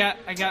but empty.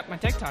 I got my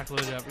TikTok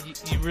loaded up.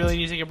 You really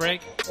need to take a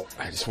break?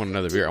 I just want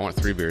another beer. I want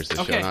 3 beers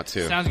this show, not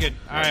 2. Sounds good.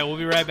 All right, we'll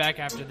be right back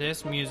after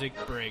this music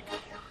break.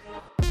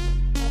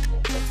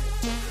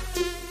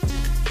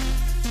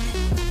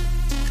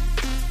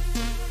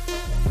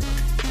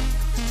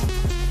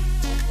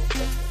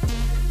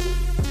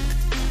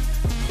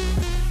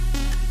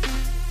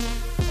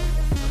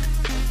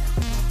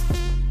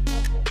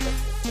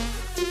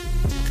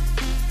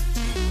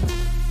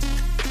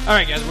 All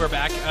right, guys, we're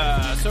back.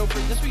 So for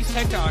this week's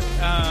Tech Talk,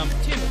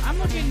 Tim, I'm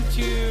looking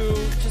to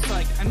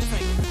I'm just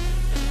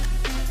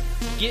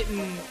getting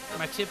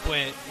my tip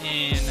wet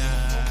in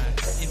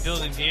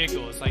building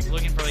vehicles, like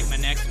looking for like my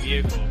next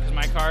vehicle because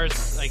my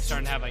car's like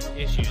starting to have like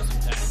issues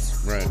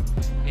sometimes. Right.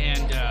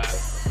 And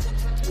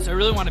so I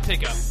really want to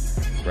pick up.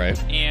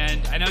 Right.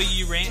 And I know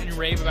you rant and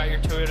rave about your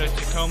Toyota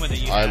Tacoma that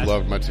you had. I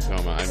loved my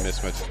Tacoma. I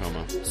miss my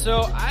Tacoma.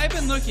 So I've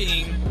been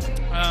looking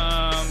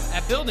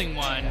at building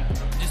one,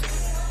 just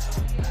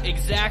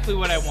exactly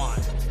what I want.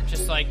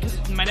 Just like,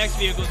 because my next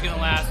vehicle is going to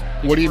last.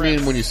 What do you forever.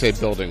 mean when you say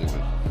building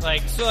one?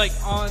 Like, so like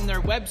on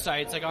their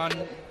websites, like on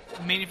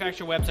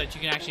manufacturer websites,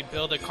 you can actually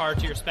build a car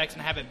to your specs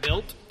and have it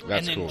built That's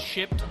and then cool.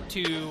 shipped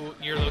to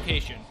your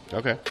location.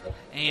 Okay.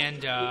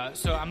 And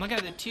so I'm looking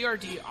at the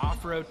TRD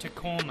Off-Road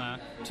Tacoma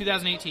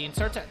 2018.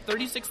 Starts at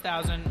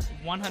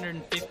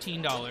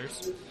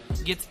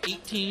 $36,115. Gets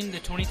 18 to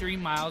 23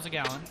 miles a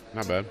gallon.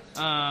 Not bad.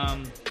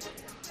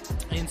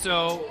 And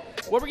so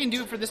what we're going to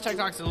do for this Tech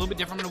Talk is a little bit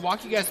different. I'm going to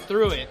walk you guys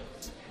through it.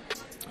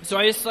 So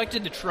I just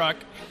selected the truck.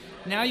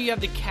 Now you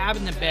have the cab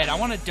and the bed. I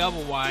want a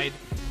double wide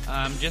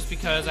just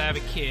because I have a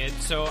kid.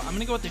 So I'm going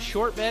to go with the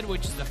short bed,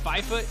 which is the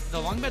 5 foot. The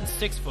long bed's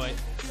 6 foot.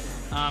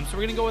 So we're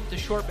going to go with the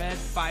short bed,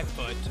 5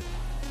 foot.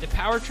 The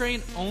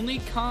powertrain only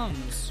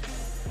comes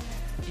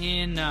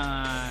in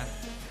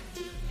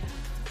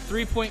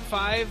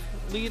 3.5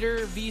 liter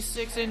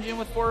V6 engine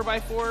with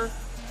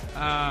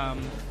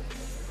 4x4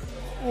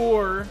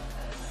 or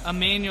a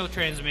manual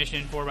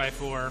transmission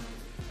 4x4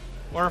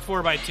 or a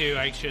 4x2,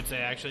 I should say.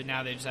 Actually,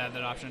 now they just added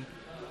that option.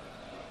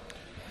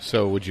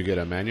 So would you get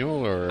a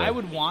manual or? I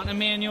would want a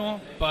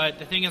manual, but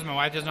the thing is my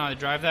wife doesn't know how to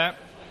drive that.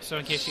 So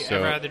in case she So-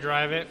 ever had to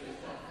drive it,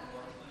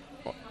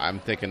 I'm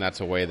thinking that's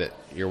a way that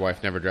your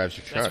wife never drives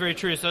your truck. that's very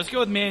true. So let's go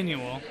with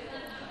manual.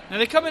 Now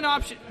they come in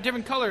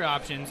different color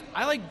options.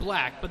 I like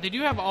black, but they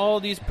do have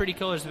all these pretty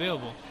colors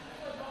available.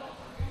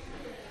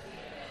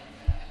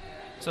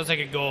 So it's like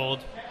a gold.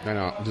 I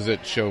know. Does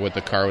it show what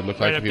the car would look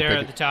Right like up if you there pick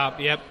at the it? top.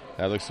 Yep,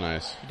 That looks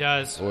nice. it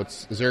does. Well,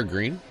 is there a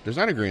green? There's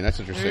not a green. That's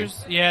interesting.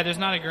 There's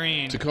not a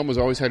green. Tacoma's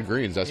always had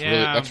greens.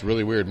 Yeah. That's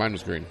really weird. Mine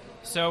was green.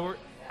 So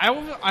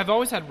I've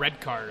always had red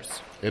cars.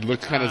 It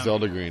looked kind of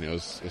Zelda green.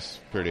 It's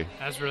pretty.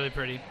 That's really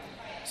pretty.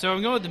 So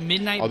I'm going with the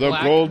midnight Although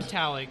black gold-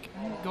 metallic.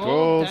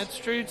 gold. That's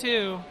true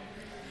too.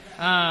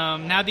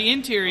 Now the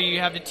interior,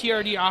 you have the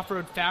TRD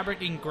off-road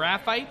fabric in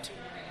graphite.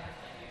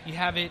 You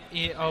have it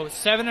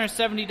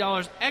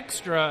 $770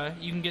 extra.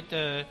 You can get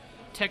the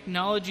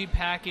technology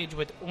package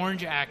with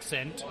orange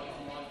accent,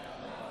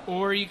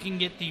 or you can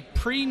get the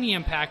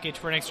premium package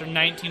for an extra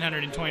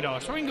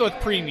 $1,920. So we can go with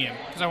premium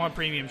because I want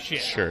premium shit.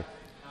 Sure.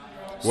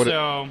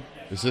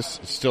 Is this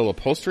still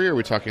upholstery, or are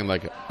we talking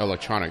like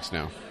electronics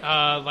now?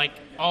 Like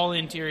all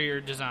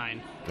interior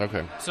design.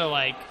 Okay. So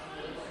like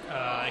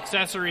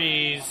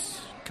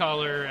accessories,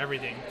 color,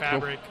 everything,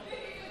 fabric.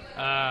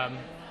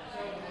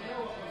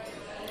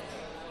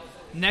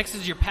 Next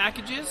is your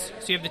packages.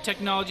 So you have the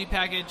technology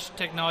package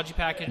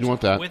You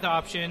want that? with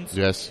options.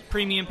 Yes.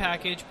 Premium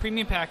package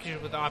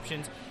with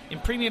options,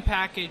 and premium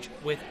package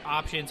with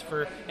options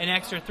for an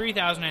extra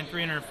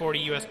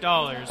 $3,340 US.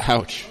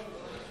 Ouch.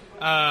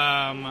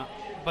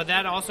 But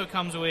that also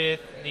comes with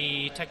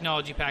the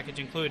technology package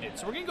included.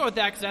 So we're going to go with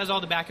that because it has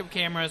all the backup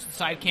cameras, the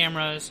side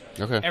cameras,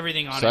 Okay.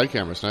 everything on Side it.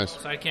 cameras, nice.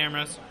 Side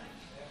cameras.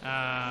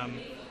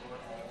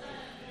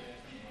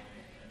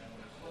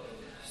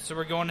 So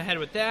we're going ahead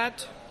with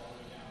that.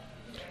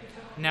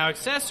 Now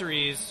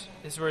accessories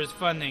is where his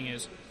fun thing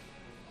is.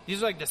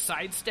 These are like the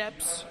side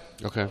steps.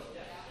 Okay.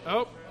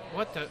 Oh,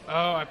 what the?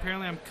 Oh,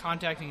 apparently I'm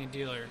contacting a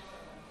dealer.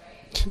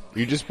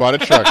 You just bought a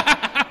truck.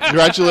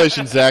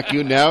 Congratulations, Zach.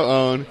 You now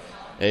own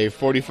a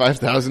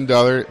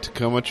 $45,000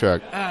 Tacoma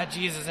truck. Ah,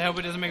 Jesus, I hope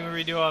it doesn't make me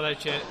redo all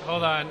that shit.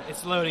 Hold on,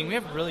 it's loading. We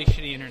have really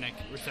shitty internet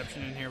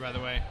reception in here, by the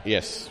way.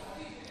 Yes.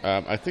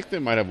 I think they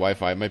might have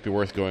Wi-Fi. It might be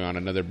worth going on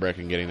another brick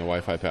and getting the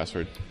Wi-Fi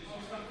password.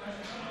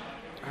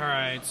 All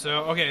right,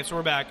 so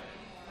we're back.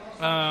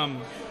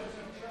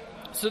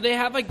 So they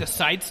have like the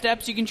side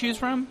steps you can choose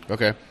from,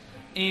 Okay.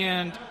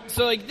 and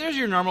so like there's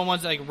your normal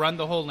ones that like run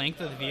the whole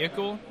length of the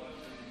vehicle.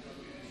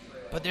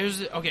 But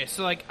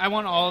so like I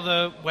want all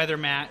the weather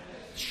mat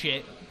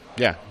shit.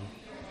 Yeah.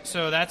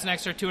 So that's an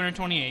extra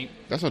 $228.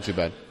 That's not too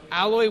bad.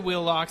 Alloy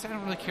wheel locks, I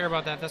don't really care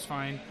about that. That's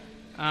fine.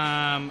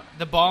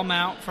 The ball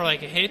mount for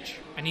like a hitch,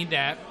 I need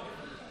that.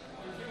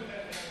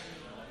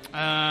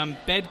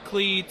 Bed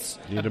cleats,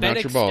 You need a to bed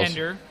mount your balls.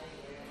 extender,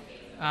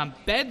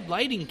 bed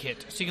lighting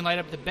kit, so you can light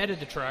up the bed of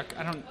the truck.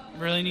 I don't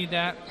really need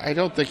that. I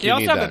don't think They you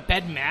also need have that. a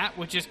bed mat,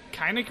 which is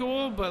kind of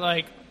cool, but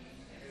like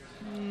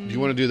Do you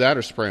want to do that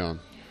or spray on?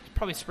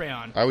 probably spray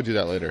on. I would do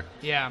that later.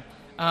 Yeah.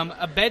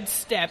 A bed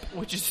step,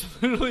 which is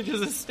literally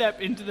just a step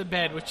into the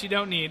bed, which you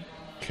don't need.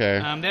 Okay.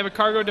 They have a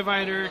cargo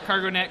divider,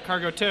 cargo net,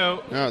 cargo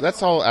tote. No,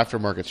 that's all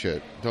aftermarket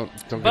shit. Don't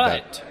get that.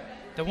 But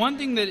the one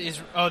thing that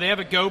is, they have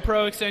a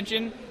GoPro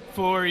extension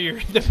for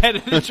the bed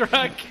of the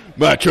truck.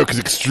 My truck is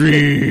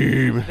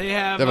extreme. They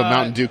have a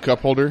Mountain Dew cup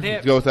holder. They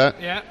have, Go with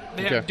that. Yeah.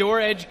 They Okay. have door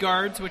edge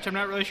guards, which I'm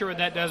not really sure what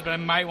that does, but I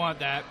might want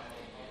that.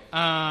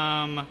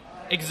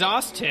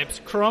 exhaust tips,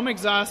 chrome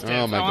exhaust tips.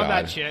 Oh my I want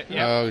god! that shit.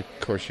 Yep. Oh, of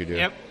course you do.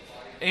 Yep.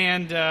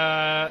 And they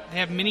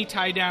have mini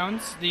tie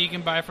downs that you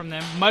can buy from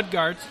them. Mud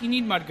guards. You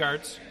need mud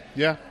guards.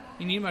 Yeah.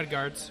 You need mud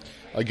guards.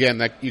 Again,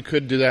 that you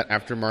could do that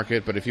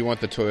aftermarket, but if you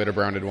want the Toyota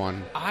branded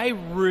one, I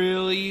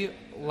really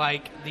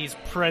like these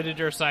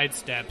Predator side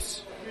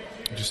steps.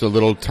 just the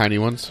little tiny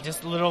ones.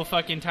 Just little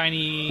fucking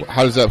tiny.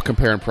 How does that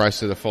compare in price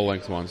to the full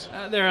length ones?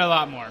 They're a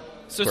lot more.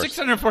 So Of course.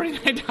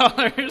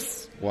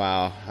 $649.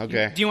 Wow.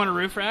 Okay. Do you want a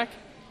roof rack?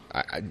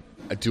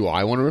 Do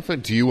I want a roof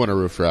rack? Do you want a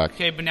roof rack?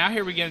 Okay, but now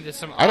here we get into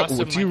some I don't.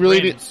 awesome. Do you like,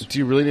 really rims. need? Do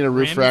you really need a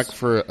roof Rims? rack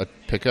for a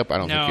pickup? I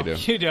don't No, think you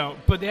do. you don't.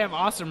 But they have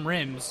awesome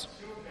rims.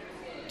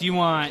 Do you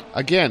want?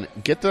 Again,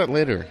 get that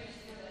later.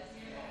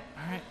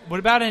 All right. What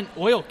about an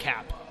oil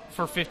cap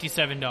for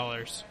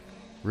 $57?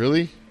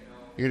 Really?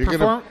 You're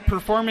gonna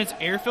Performance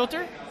air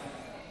filter.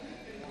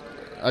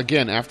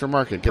 again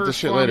aftermarket. Get the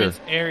shit later. Performance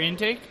air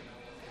intake.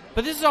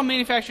 But this is all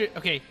manufactured.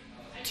 Okay,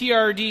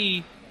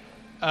 TRD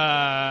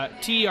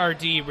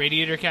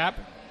radiator cap,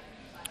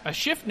 a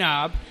shift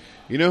knob.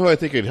 You know who I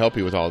think could help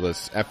you with all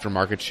this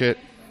aftermarket shit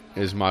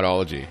is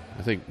Modology.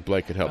 I think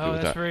Blake could help you Oh,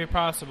 with that's that. very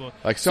possible.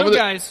 Like so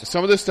guys,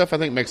 some of this stuff I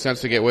think makes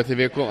sense to get with the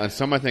vehicle, and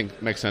some I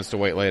think makes sense to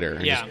wait later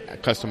and Yeah.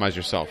 just customize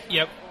yourself.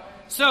 Yep.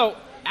 So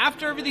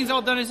after everything's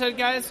all done and said,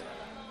 guys,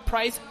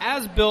 price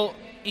as built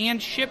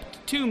and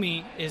shipped to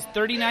me is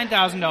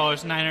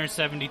 $39,000,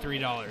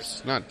 $973.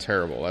 It's not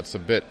terrible. That's a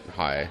bit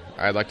high.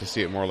 I'd like to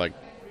see it more like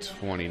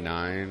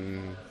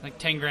 29. Like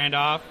 10 grand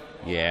off.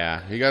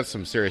 Yeah, you got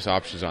some serious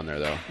options on there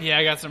though. Yeah,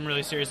 I got some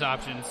really serious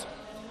options.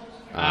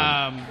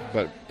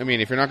 But I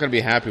mean, if you're not going to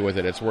be happy with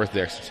it, it's worth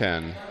the extra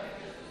 10.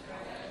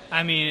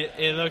 I mean,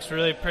 it looks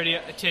really pretty.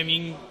 Tim,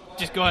 you can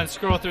just go ahead and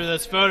scroll through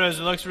those photos.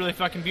 It looks really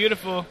fucking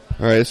beautiful. All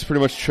right, it's pretty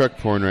much truck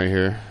porn right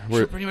here.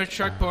 Pretty much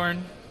truck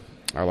porn.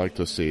 I like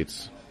those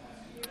seats.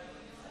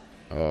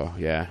 Oh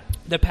yeah,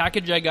 The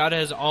package I got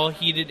has all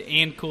heated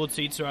and cooled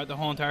seats throughout the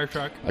whole entire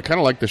truck. I kind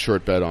of like the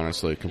short bed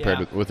honestly compared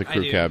Yeah, with the I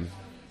crew do. cab.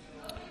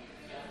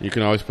 You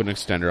can always put an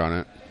extender on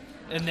it.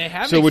 And they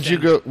have. So would you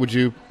extended- go? Would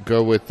you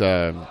go with?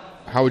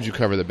 How would you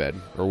cover the bed,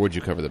 or would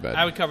you cover the bed?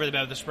 I would cover the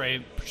bed with a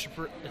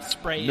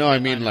spray. No, I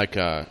mean like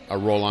a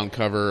roll-on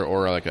cover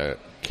or like a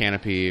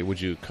canopy. Would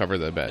you cover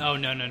the bed? Oh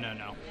no.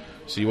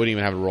 So you wouldn't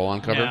even have a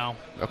roll-on cover? No.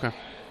 Okay.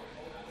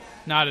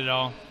 Not at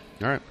all.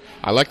 All right.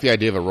 I like the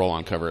idea of a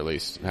roll-on cover at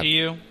least. Do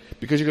you?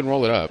 Because you can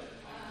roll it up.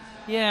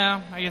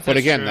 Yeah, I guess. But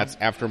that's again, true. that's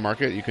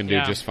aftermarket. You can do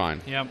Yeah. just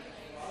fine. Yep.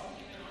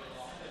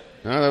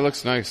 No, that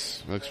looks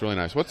nice. That looks really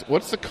nice.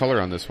 What's the color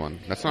on this one?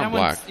 That's not That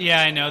black. one's-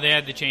 Yeah, I know. They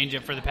had to change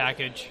it for the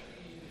package.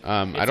 It's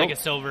I don't. like a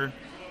silver.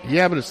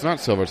 Yeah, but it's not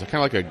silver. It's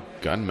kind of like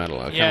a gunmetal.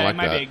 I kind Yeah, of like it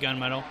might that. be a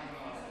gunmetal.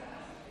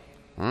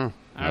 Huh.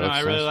 I don't know. looks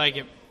I really nice. like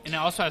it, and it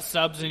also has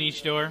subs in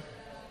each door.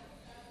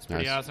 It's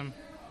pretty Nice. awesome.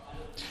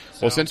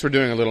 Well, So- since we're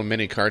doing a little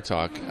mini car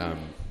talk,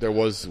 there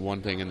was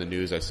one thing in the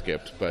news I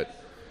skipped, but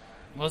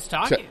let's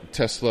talk Te- it.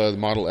 Tesla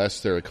Model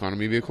S, their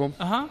economy vehicle,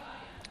 Uh-huh.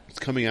 it's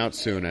coming out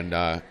soon, and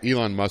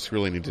Elon Musk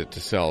really needs it to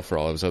sell for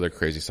all of his other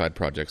crazy side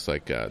projects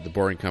like the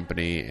Boring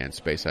Company and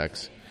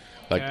SpaceX.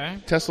 Like Okay.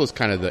 Tesla's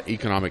kind of the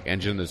economic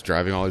engine that's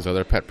driving all these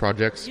other pet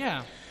projects.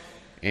 Yeah.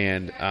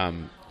 And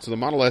so the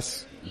Model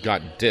S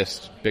got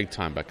dissed big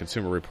time by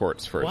Consumer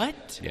Reports for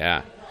What?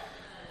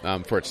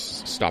 for its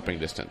stopping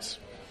distance.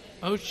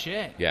 Oh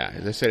shit. Yeah,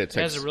 they said it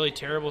It has takes. a really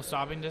terrible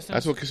stopping distance.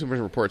 That's what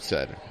Consumer Reports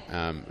said.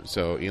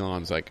 So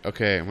Elon's like,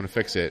 okay, I'm going to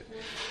fix it.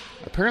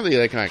 Apparently,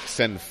 they can like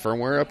send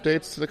firmware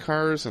updates to the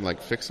cars and like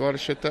fix a lot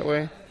of shit that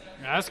way.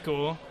 That's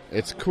cool.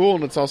 It's cool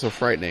and it's also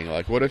frightening.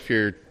 Like, what if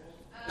your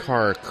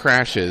car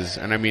crashes?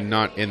 And I mean,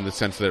 not in the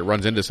sense that it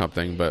runs into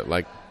something, but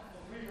like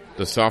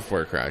the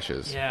software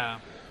crashes. Yeah.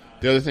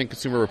 The other thing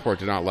Consumer Report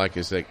did not like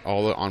is that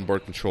all the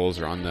onboard controls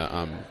are on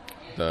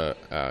the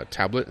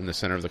tablet in the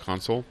center of the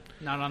console.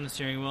 Not on the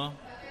steering wheel.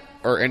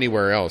 Or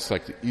anywhere else.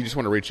 Like, you just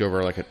want to reach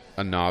over like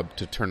a knob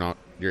to turn on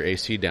your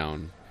AC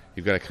down.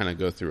 You've got to kind of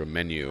go through a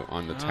menu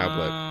on the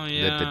tablet. Oh,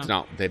 yeah.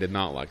 They did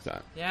not like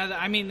that. Yeah,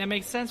 I mean that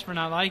makes sense for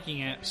not liking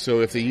it.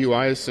 So if the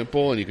UI is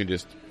simple and you can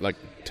just like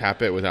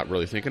tap it without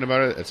really thinking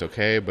about it, it's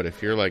okay. But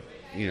if you're like,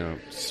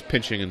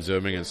 pinching and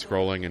zooming and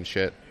scrolling and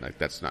shit, like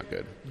that's not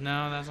good.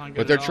 No, that's not good.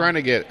 But they're trying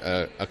to get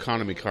a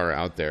economy car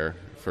out there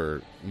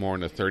for more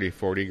in the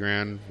 30-40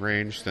 grand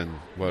range than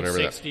whatever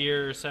 60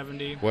 or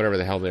 70. whatever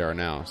the hell they are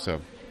now. So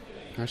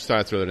I just thought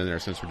I'd throw that in there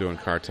since we're doing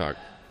car talk.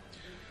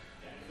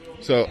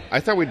 So I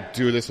thought we'd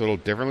do this a little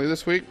differently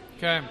this week.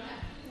 Okay.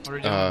 What are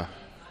we doing?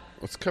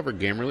 Let's cover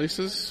game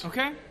releases,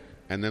 Okay.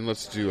 and then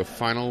let's do a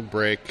final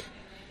break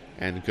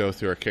and go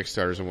through our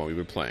Kickstarters and what we've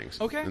been playing.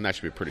 Okay. And that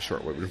should be pretty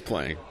short, what we've been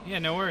playing. Yeah,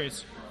 no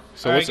worries.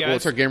 So All right, what's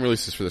guys. our game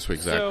releases for this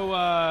week, Zach?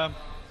 So,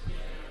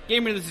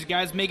 game releases,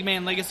 guys. Mega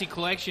Man Legacy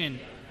Collection,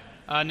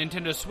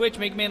 Nintendo Switch.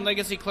 Mega Man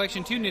Legacy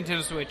Collection 2,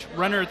 Nintendo Switch.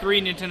 Runner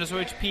 3, Nintendo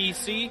Switch,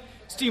 PC.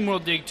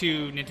 SteamWorld Dig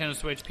 2, Nintendo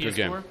Switch, Good PS4.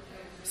 game.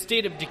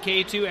 State of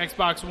Decay 2,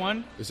 Xbox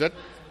One.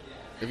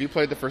 Have you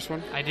played the first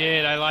one? I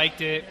did. I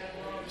liked it.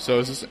 So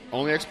is this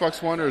only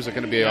Xbox One, or is it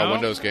going to be Nope.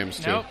 Windows games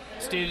too? Nope.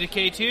 State of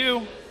Decay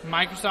 2.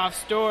 Microsoft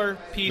Store,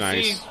 PC.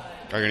 Nice.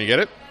 Are you gonna get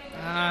it?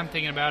 I'm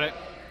thinking about it.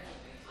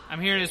 I'm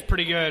hearing it's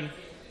pretty good.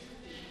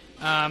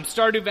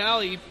 Stardew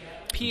Valley,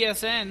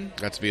 PSN,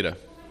 That's Vita.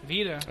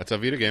 Vita. That's a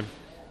Vita game.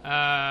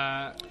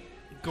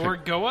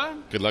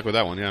 Gorgoa, Good luck with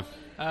that one. Yeah.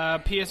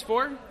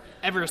 PS4.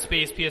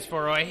 Everspace,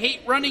 PS4. Oh, I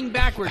hate running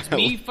backwards.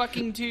 Me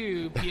fucking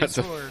too, PS4. That's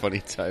a funny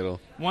title.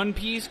 One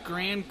Piece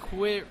Grand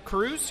Cruise,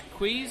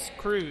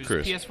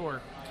 PS4.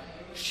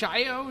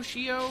 Shio,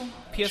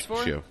 PS4.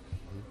 Shio.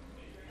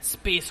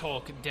 Space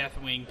Hulk,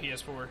 Deathwing,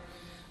 PS4.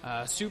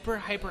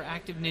 Super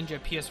Hyperactive Ninja,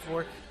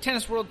 PS4.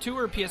 Tennis World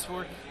Tour,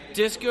 PS4.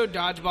 Disco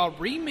Dodgeball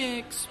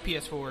Remix,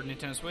 PS4,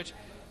 Nintendo Switch.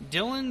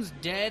 Dylan's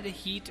Dead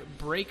Heat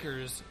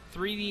Breakers,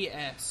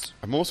 3DS.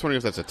 I'm almost wondering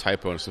if that's a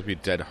typo and it's supposed to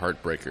be Dead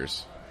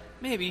Heartbreakers.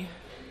 Maybe.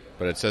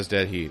 But it says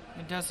Dead Heat.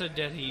 It does say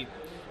Dead Heat.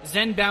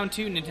 Zenbound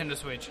 2, Nintendo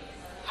Switch.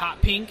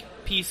 Hot Pink,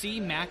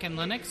 PC, Mac, and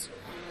Linux.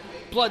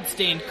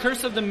 Bloodstained,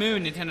 Curse of the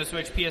Moon, Nintendo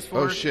Switch, PS4.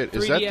 Oh shit!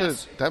 3DS.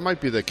 Is that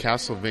might be the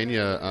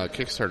Castlevania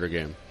Kickstarter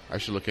game? I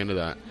should look into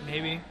that.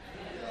 Maybe.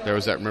 There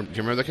was that. Do you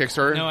remember the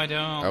Kickstarter? No, I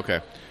don't. Okay,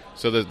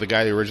 so the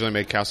guy who originally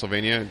made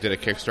Castlevania did a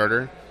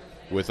Kickstarter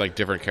with like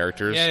different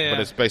characters, Yeah.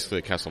 but it's basically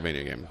a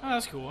Castlevania game. Oh,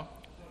 that's cool.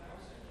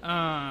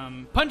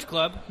 Punch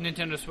Club,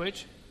 Nintendo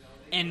Switch.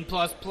 N++,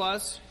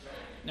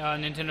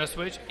 Nintendo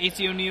Switch.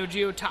 ACO Neo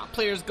Geo, Top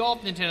Players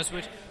Golf, Nintendo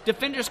Switch.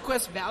 Defender's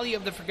Quest, Valley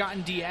of the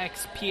Forgotten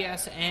DX,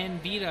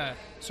 PSN Vita.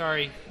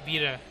 Sorry,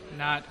 Vita,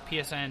 not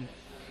PSN.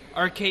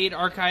 Arcade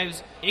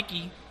Archives,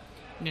 Icky,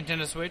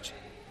 Nintendo Switch.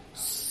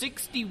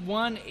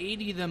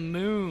 6180 The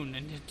Moon,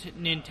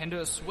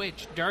 Nintendo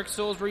Switch. Dark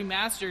Souls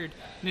Remastered,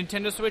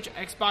 Nintendo Switch,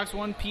 Xbox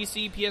One,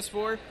 PC,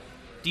 PS4.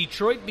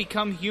 Detroit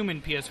Become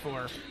Human,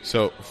 PS4.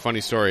 So funny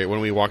story. When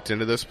we walked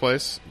into this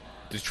place,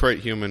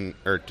 Detroit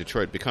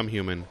Become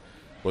Human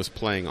was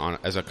playing on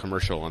as a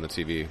commercial on the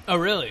TV. Oh,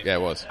 really? Yeah,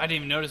 it was. I didn't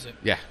even notice it.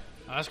 Yeah.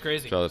 Oh, that's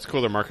crazy. So it's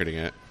cool they're marketing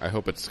it. I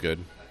hope it's good.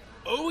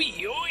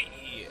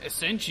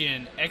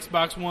 Ascension,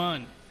 Xbox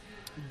One.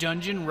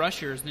 Dungeon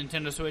Rushers,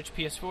 Nintendo Switch,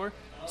 PS4.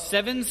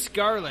 Seven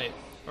Scarlet,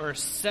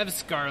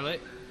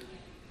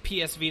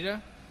 PS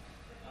Vita.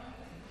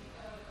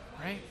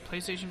 Right?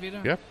 PlayStation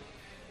Vita? Yep.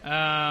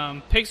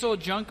 Pixel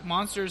Junk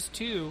Monsters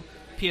 2,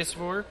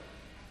 PS4.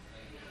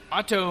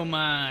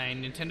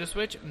 Automine, Nintendo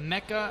Switch.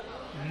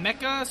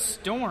 Mecha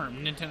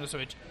Storm, Nintendo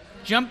Switch.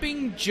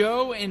 Jumping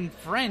Joe and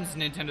Friends,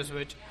 Nintendo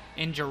Switch.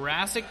 And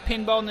Jurassic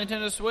Pinball,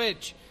 Nintendo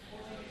Switch.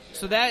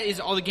 So that is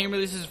all the game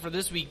releases for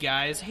this week,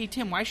 guys. Hey,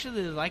 Tim, why should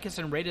they like us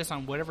and rate us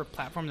on whatever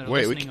platform they're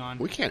listening on?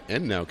 We can't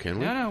end now, can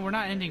we? No, we're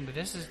not ending, but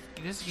this is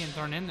getting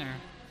thrown in there.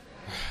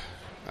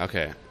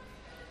 Okay.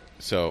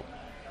 So,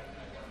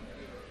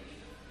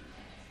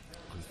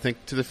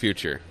 think to the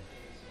future.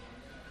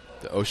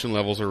 The ocean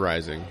levels are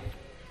rising.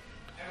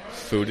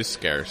 Food is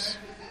scarce.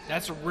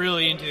 That's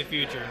really into the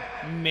future.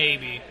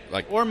 Maybe.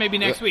 Or maybe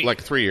next week.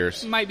 Like 3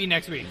 years. Might be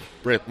next week.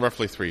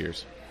 Roughly 3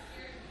 years.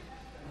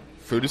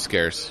 Food is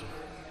scarce.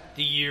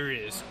 The year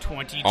is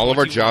 2021. All of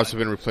our jobs have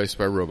been replaced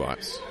by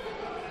robots.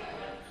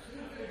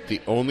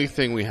 The only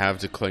thing we have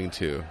to cling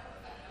to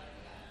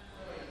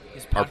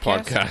are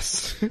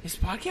podcasts. Is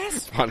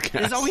podcasts? Podcasts.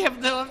 That's all we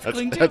have to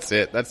cling to? That's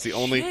it. That's the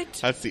only. Shit.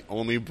 That's the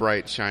only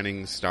bright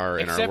shining star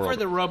in our Except world. for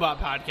the robot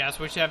podcasts,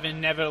 which have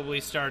inevitably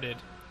started.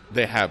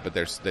 They have, but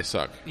they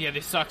suck. Yeah,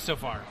 they suck so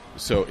far.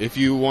 So if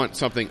you want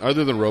something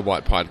other than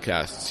robot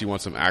podcasts, you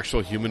want some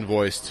actual human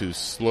voice to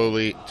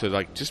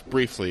just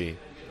briefly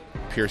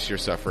pierce your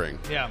suffering.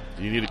 Yeah.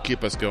 You need to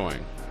keep us going.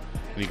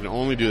 And you can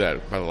only do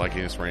that by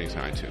liking us, ratings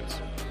on iTunes.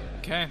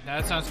 Okay,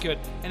 that sounds good.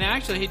 And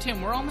actually, hey,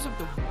 Tim, we're almost up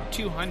to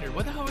 200.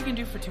 What the hell are we going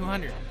to do for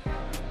 200?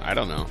 I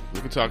don't know. We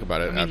can talk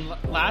about it. I mean,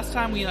 last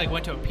time we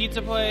went to a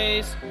pizza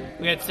place,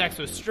 we had sex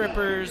with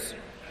strippers,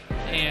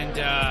 and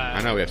I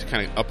know, we have to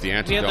kind of up the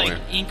ante, we had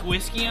don't we? ink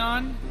whiskey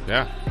on,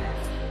 Yeah.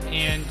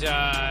 and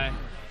yeah,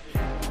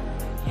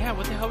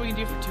 what the hell are we going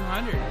to do for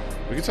 200?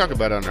 We can talk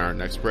about it on our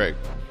next break.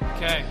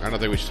 Okay, I don't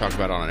think we should talk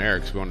about it on air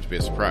because we want it to be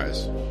a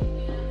surprise.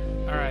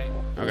 all right.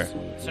 Okay.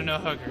 So no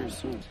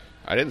hookers.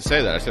 I didn't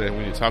say that. I said we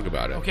need to talk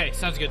about it. Okay,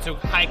 sounds good. So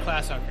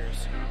high-class hookers.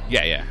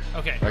 Yeah.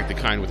 Okay. Like the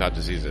kind without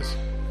diseases.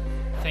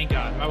 Thank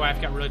God. My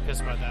wife got really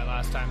pissed about that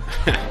last time.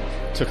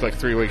 Took like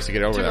 3 weeks to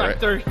get over Took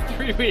that, like right?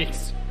 3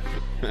 weeks.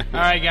 All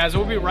right, guys.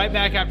 We'll be right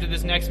back after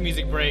this next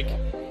music break.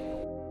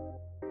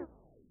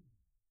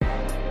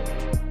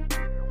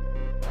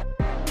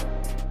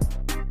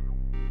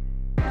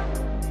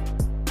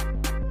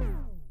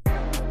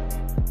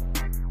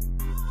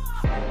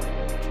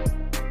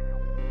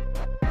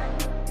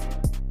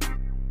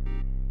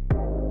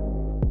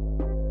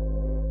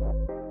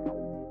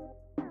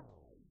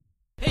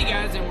 Hey,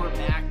 guys, and we're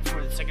back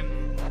for the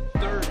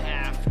third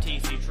half of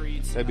TC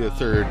Treats. That'd be a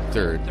third.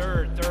 Third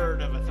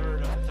of a third.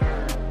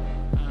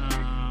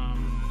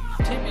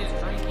 Tim is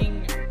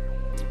drinking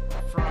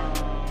from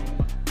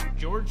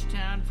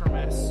Georgetown from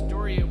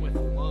Astoria with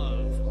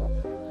Love.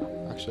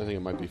 Actually, I think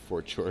it might be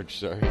Fort George.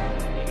 Sorry. I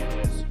think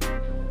it is.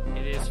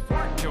 It is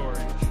Fort George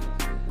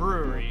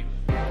Brewery.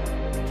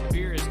 The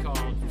beer is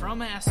called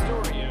From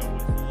Astoria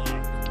with Love.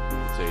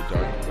 It's a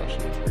dark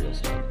Russian Imperial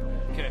Stout.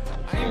 Okay,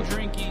 I am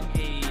drinking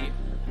a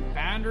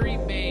Boundary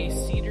Bay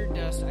Cedar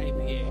Dust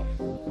IPA.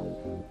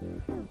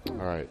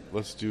 All right,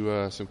 let's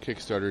do some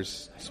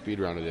Kickstarter's speed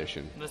round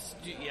edition. Let's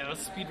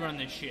speed run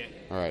this shit.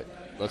 All right,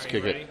 let's Are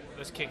kick you ready? it.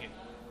 Let's kick it.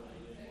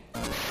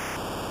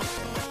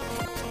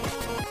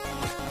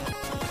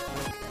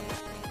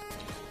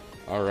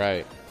 All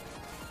right.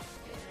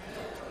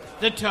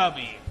 The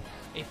Tubby.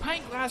 A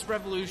pint glass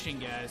revolution,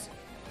 guys.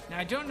 Now,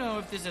 I don't know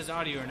if this has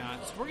audio or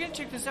not, so we're going to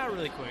check this out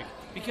really quick.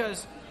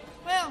 Because,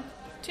 well,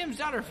 Tim's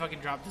daughter fucking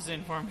dropped this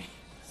in for me.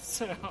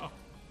 So,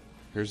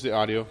 Here's the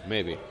audio.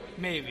 Maybe.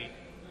 maybe.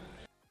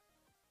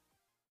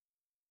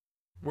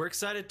 We're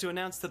excited to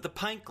announce that the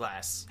pint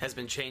glass has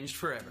been changed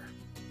forever.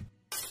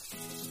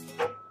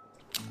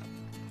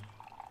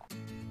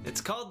 It's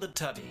called the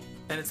Tubby,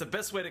 and it's the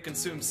best way to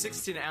consume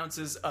 16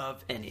 ounces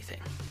of anything.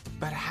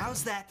 But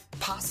how's that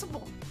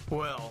possible?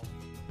 Well,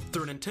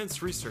 through an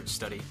intense research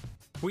study,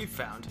 we've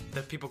found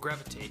that people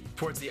gravitate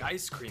towards the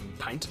ice cream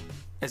pint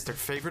as their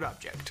favorite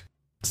object.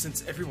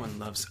 Since everyone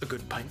loves a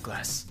good pint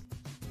glass,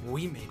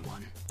 we made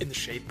one in the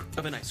shape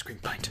of an ice cream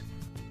pint.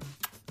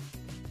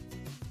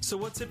 So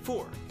what's it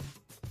for?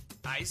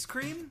 Ice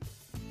cream?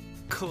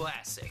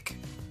 Classic.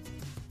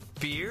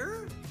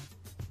 Beer?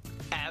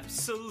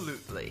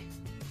 Absolutely.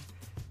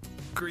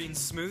 Green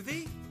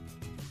smoothie?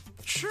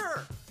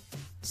 Sure.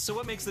 So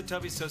what makes the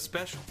Tubby so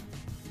special?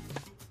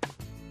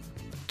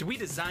 Did we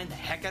design the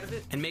heck out of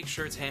it and make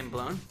sure it's hand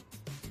blown?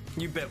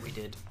 You bet we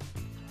did.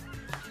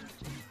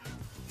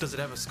 Does it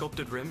have a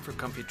sculpted rim for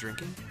comfy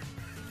drinking?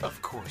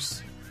 Of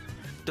course.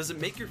 Does it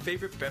make your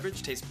favorite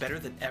beverage taste better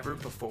than ever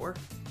before?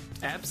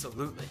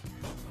 Absolutely.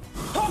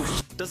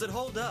 Does it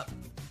hold up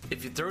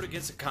if you throw it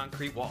against a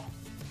concrete wall?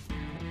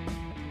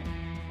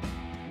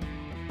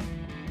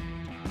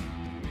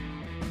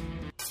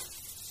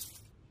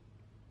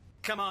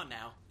 Come on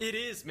now, it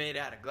is made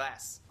out of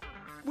glass.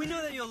 We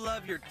know that you'll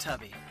love your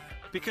Tubby,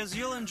 because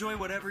you'll enjoy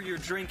whatever you're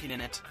drinking in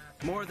it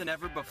more than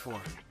ever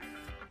before.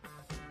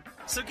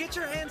 So get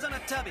your hands on a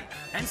Tubby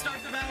and start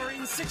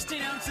devouring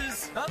 16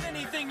 ounces of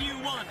anything you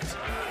want.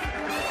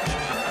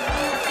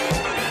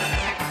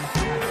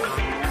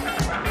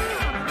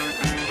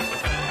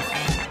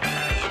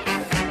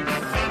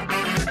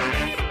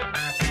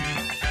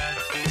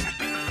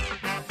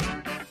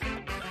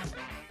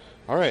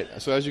 All right,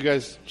 so as you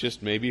guys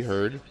just maybe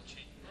heard,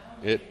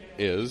 it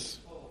is...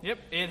 Yep,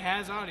 it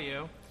has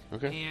audio.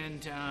 Okay.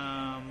 And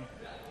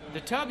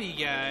the Tubby,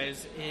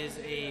 guys, is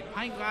a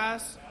pint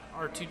glass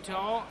are too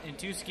tall and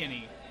too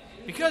skinny.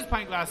 Because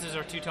pint glasses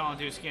are too tall and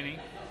too skinny,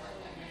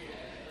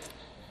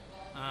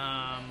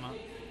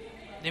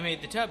 they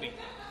made the Tubby.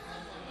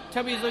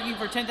 Tubby is looking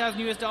for $10,000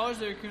 US.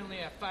 They're currently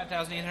at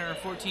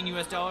 $5,814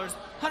 US.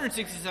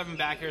 167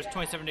 backers,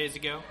 27 days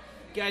ago.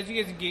 Guys,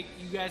 you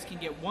guys can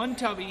get one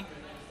Tubby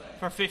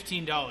for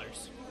 $15.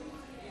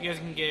 You guys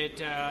can get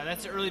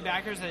that's the early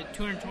backers at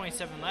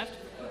 227 left.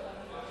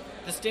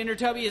 The standard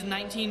Tubby is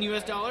 $19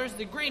 US.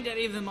 The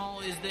granddaddy of them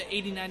all is the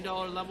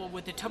 $89 level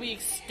with the Tubby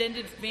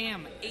Extended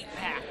Fam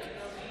 8-pack.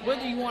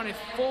 Whether you want a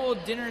full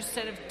dinner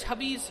set of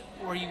Tubbies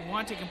or you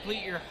want to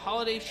complete your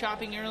holiday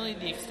shopping early,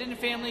 the Extended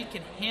Family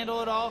can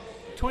handle it all.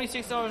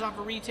 $26 off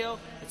of retail.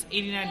 That's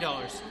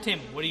 $89. Tim,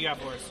 what do you got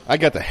for us? I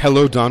got the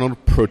Hello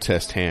Donald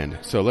protest hand.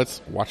 So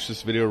let's watch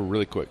this video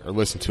really quick, or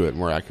listen to it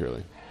more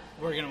accurately.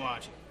 We're going to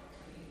watch it.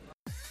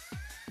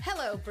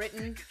 Hello,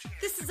 Britain.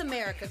 This is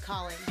America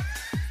calling.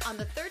 On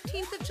the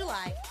 13th of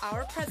July,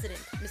 our president,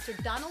 Mr.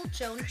 Donald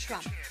Joan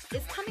Trump,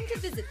 is coming to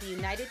visit the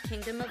United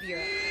Kingdom of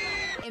Europe.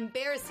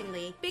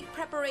 Embarrassingly, big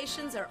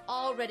preparations are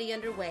already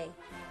underway,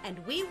 and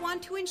we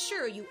want to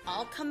ensure you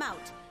all come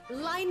out,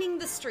 lining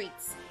the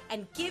streets,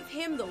 and give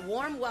him the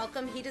warm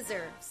welcome he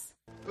deserves.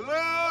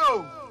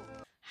 Hello!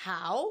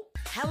 How?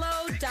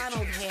 Hello,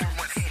 Donald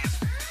Hands.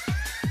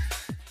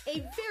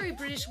 A very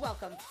British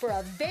welcome for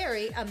a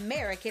very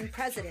American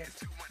president.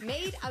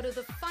 Made out of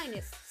the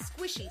finest,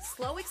 squishy,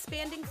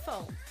 slow-expanding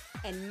foam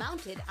and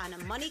mounted on a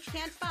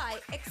money-can't-buy,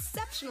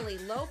 exceptionally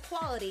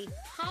low-quality,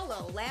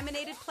 hollow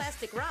laminated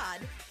plastic rod,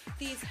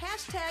 these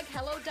hashtag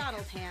Hello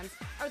Donald hands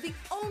are the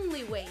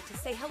only way to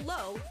say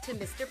hello to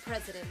Mr.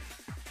 President.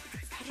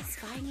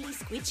 Satisfyingly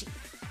squidgy.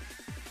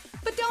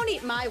 But don't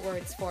eat my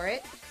words for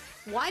it.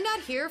 Why not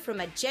hear from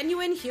a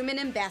genuine human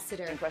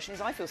ambassador? The question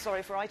is, I feel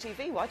sorry for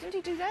ITV. Why didn't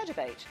he do their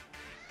debate?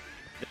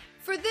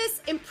 For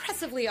this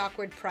impressively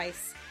awkward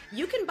price,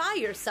 you can buy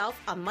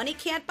yourself a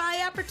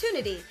money-can't-buy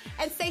opportunity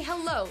and say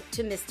hello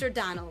to Mr.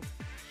 Donald.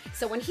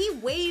 So when he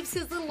waves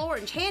his little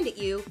orange hand at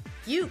you,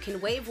 you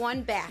can wave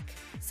one back.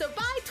 So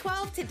buy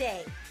 12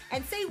 today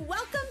and say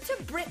welcome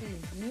to Britain,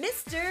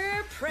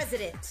 Mr.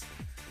 President.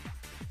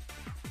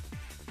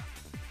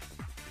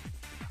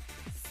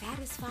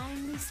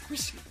 Satisfyingly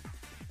squishy.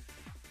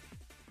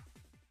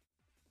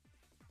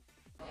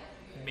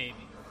 Maybe.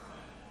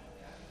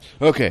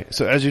 Okay,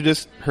 so as you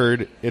just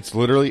heard, it's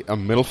literally a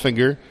middle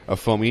finger, a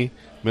foamy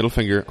middle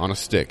finger on a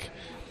stick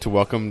to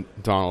welcome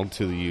Donald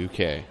to the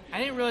UK. I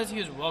didn't realize he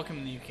was welcome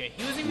in the UK.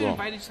 He wasn't even Well.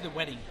 invited to the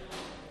wedding.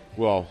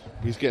 Well,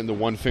 he's getting the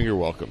one finger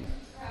welcome.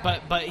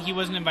 But he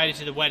wasn't invited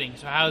to the wedding,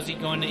 so how is he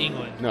going to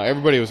England? No,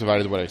 everybody was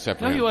invited to the wedding except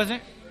for No, him. he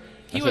wasn't.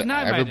 He I was said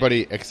not invited.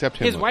 everybody except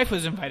him. His wife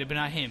was invited, but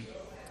not him.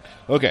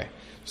 Okay,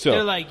 so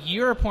They're like,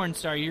 you're a porn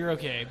star, you're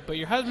okay, but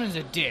your husband's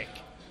a dick.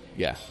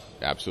 yeah,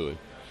 absolutely.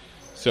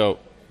 So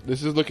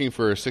this is looking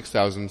for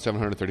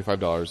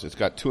 $6,735. It's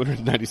got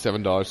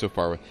 $297 so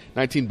far, with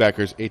 19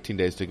 backers, 18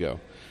 days to go.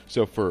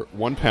 So for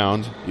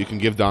 £1, you can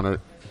give Donald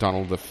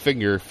the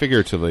finger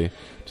figuratively.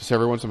 To save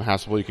everyone some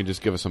hassle, you can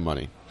just give us some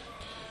money.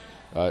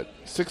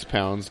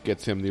 £6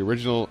 gets him the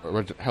original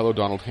Hello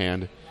Donald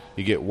hand.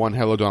 You get one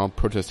Hello Donald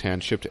protest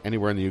hand shipped to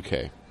anywhere in the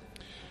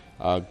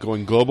UK.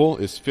 Going global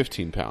is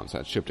 £15.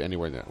 That's shipped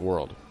anywhere in the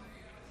world.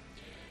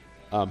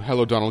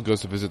 Hello Donald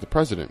goes to visit the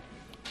president.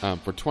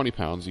 For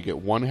 £20, you get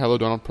one Hello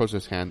Donald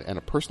protest hand and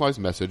a personalized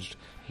message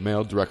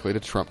mailed directly to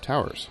Trump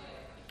Towers.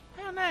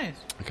 Oh, nice.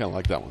 I kind of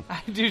like that one.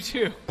 I do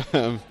too.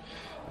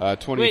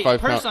 25 Wait,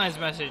 pound- personalized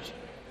message.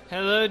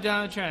 Hello,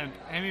 Donald Trump.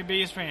 I'm your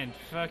biggest fan.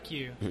 Fuck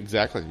you.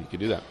 Exactly, you could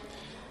do that.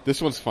 This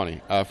one's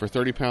funny. For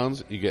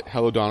 £30, you get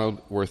Hello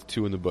Donald worth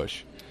 2 in the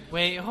bush.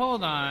 Wait,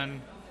 hold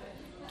on.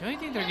 Don't you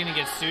think they're going to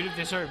get sued if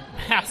they start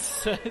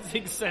mass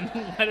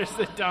sending letters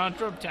to Donald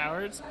Trump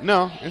Towers?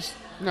 No.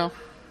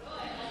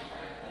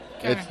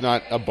 Okay. It's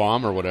not a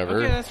bomb or whatever.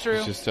 Okay, that's true.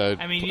 It's just a.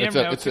 I mean, you it's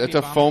never a, know, it it's, could it's be a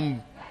a bomb.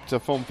 foam. It's a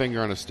foam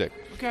finger on a stick.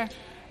 Okay.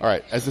 All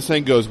right. As the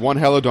saying goes, one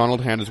Hello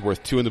Donald hand is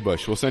worth 2 in the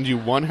bush. We'll send you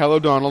one Hello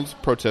Donald's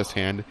protest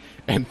hand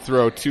and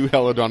throw 2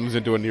 Hello Donalds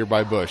into a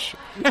nearby bush.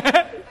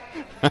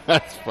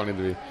 That's funny to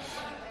me.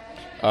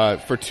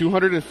 For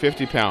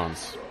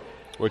 £250,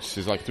 which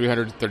is like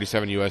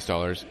 $337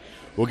 US,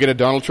 we'll get a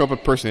Donald Trump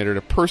impersonator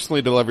to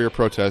personally deliver your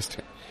protest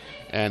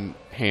and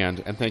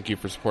hand. And thank you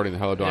for supporting the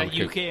Hello Is Donald.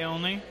 that UK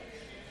only?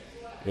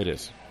 It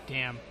is.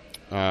 Damn.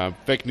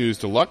 Fake News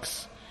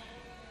Deluxe.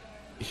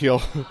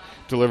 He'll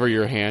deliver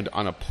your hand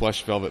on a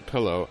plush velvet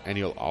pillow, and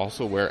he'll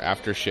also wear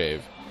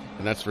aftershave,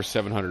 and that's for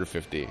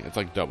 $750. It's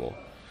like double.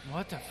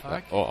 What the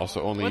fuck?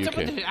 Also only What's UK.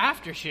 up with the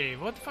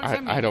aftershave? What the fuck does that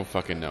mean? I don't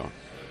fucking know.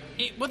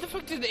 What the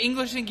fuck did the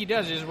English think he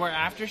does? Just wear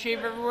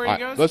aftershave everywhere he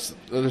goes?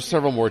 There's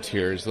several more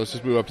tiers. Let's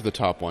just move up to the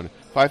top one.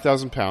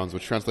 £5,000,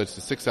 which translates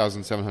to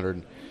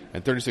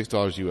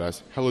 $6,736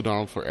 US. Hello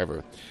Donald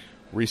forever.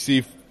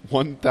 Receive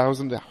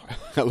 1,000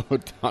 Hello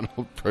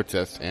Donald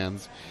protest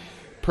hands.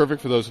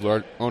 Perfect for those who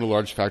own a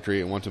large factory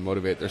and want to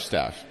motivate their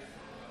staff.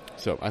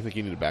 So I think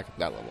you need to back at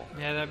that level.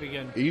 Yeah, that'd be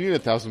good. You need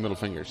 1,000 middle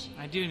fingers.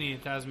 I do need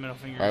 1,000 middle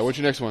fingers. All right, what's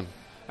your next one?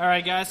 All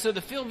right, guys. So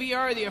the Feel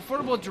VR, the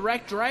affordable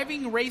direct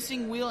driving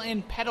racing wheel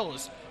and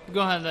pedals. We'll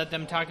go ahead and let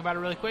them talk about it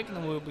really quick, and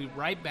then we'll be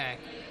right back.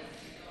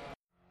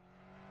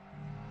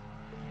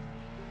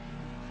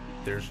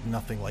 There's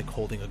nothing like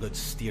holding a good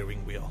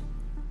steering wheel.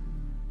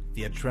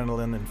 The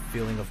adrenaline and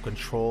feeling of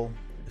control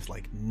is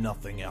like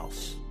nothing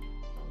else.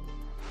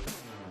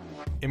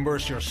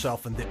 Immerse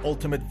yourself in the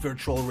ultimate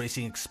virtual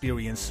racing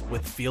experience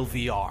with Feel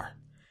VR,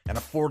 an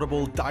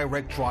affordable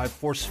direct drive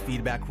force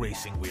feedback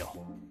racing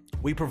wheel.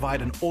 We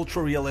provide an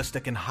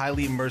ultra-realistic and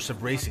highly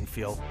immersive racing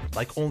feel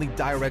like only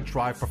direct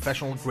drive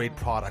professional-grade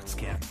products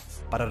can,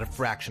 but at a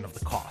fraction of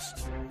the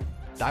cost.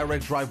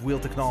 Direct drive wheel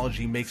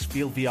technology makes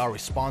Feel VR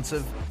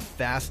responsive,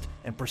 fast,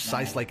 and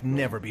precise like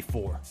never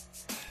before.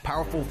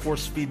 Powerful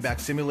force feedback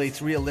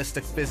simulates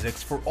realistic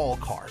physics for all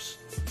cars.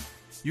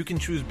 You can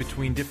choose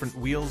between different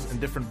wheels and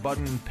different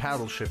button and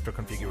paddle shifter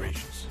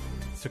configurations.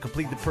 To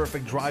complete the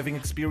perfect driving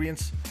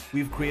experience,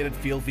 we've created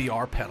Feel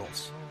VR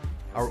pedals.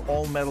 Our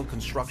all-metal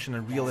construction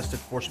and realistic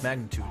force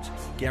magnitudes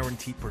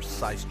guarantee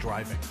precise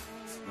driving.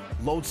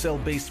 Load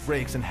cell-based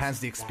brakes enhance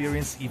the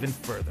experience even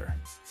further.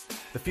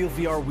 The Feel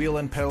VR wheel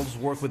and pedals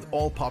work with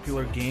all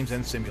popular games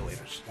and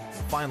simulators.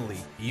 Finally,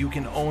 you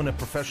can own a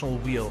professional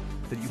wheel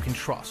that you can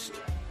trust.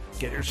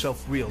 Get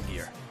yourself real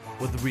gear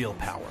with real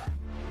power.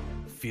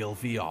 Feel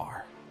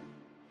VR.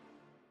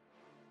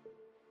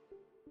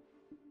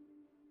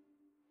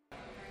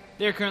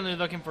 They're currently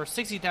looking for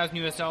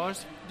 $60,000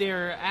 US.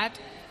 They're at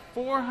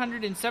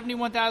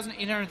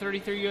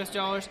 $471,833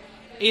 US,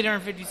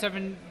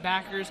 857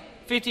 backers,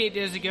 58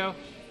 days ago.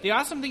 The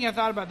awesome thing I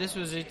thought about this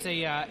was it's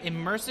a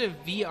immersive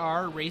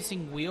VR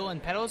racing wheel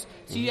and pedals,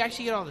 so you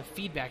actually get all the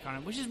feedback on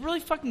it, which is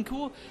really fucking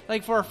cool.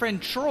 Like for our friend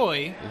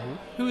Troy,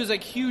 who is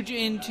like huge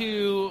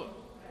into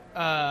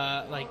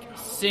like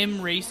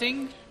sim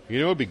racing. You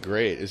know what would be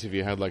great is if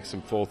you had like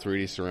some full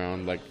 3D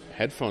surround like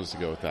headphones to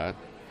go with that.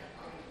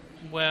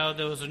 Well,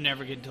 those would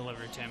never get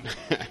delivered, Tim.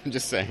 I'm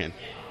just saying.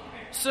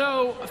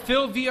 So,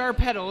 Phil VR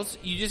pedals.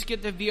 You just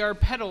get the VR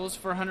pedals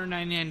for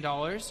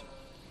 $199.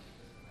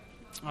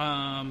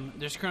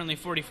 There's currently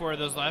 44 of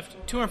those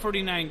left.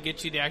 $249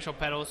 gets you the actual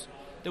pedals.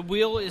 The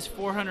wheel is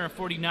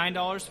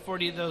 $449.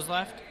 40 of those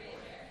left.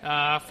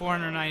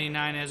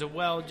 $499 as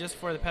well, just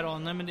for the pedal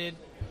unlimited.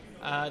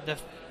 The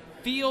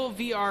Feel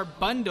VR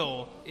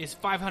bundle is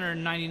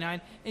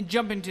 $599, and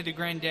jump into the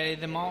granddaddy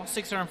of them all,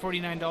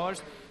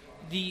 $649.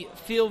 The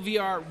Feel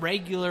VR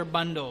regular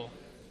bundle.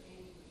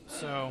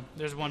 So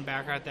there's one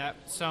backer at that.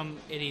 Some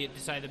idiot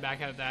decided to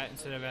back out of that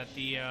instead of at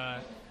the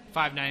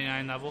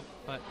 $599 level.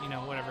 But, you know,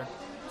 whatever.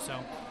 So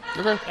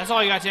Okay. that's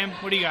all you got, Tim.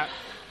 What do you got?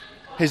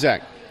 Hey,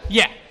 Zach.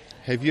 Yeah.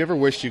 Have you ever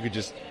wished you could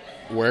just,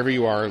 wherever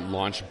you are,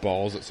 launch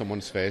balls at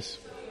someone's face?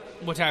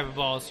 What type of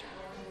balls?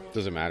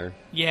 Doesn't matter.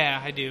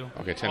 Yeah, I do.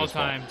 Okay, All tennis the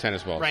time. ball.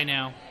 Tennis balls. Right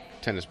now.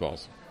 Tennis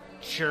balls.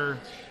 Sure.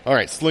 All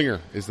right,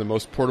 Slinger is the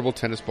most portable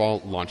tennis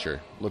ball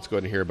launcher. Let's go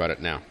ahead and hear about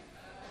it now.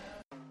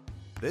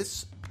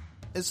 This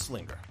is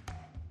Slinger,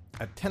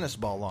 a tennis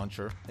ball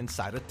launcher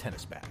inside a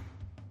tennis bag.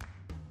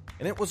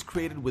 And it was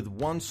created with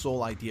one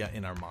sole idea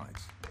in our minds.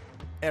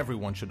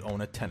 Everyone should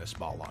own a tennis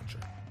ball launcher.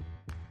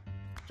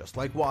 Just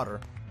like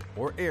water,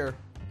 or air,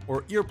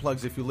 or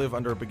earplugs if you live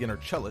under a beginner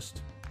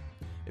cellist,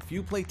 if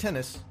you play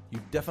tennis, you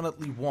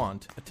definitely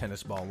want a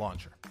tennis ball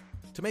launcher.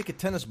 To make a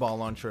tennis ball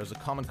launcher as a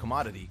common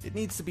commodity, it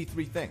needs to be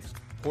three things: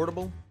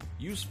 portable,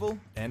 useful,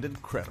 and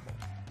incredible.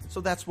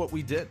 So that's what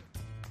we did.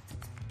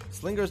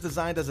 Slinger is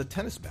designed as a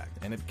tennis bag,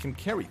 and it can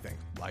carry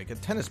things like a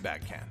tennis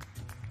bag can.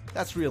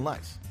 That's real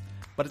nice.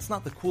 But it's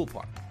not the cool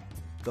part.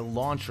 The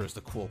launcher is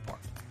the cool part.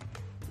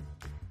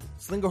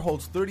 Slinger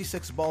holds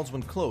 36 balls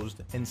when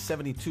closed and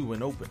 72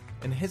 when open,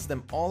 and hits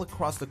them all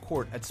across the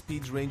court at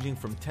speeds ranging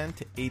from 10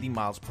 to 80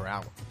 miles per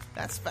hour.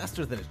 That's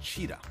faster than a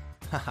cheetah.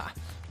 Haha,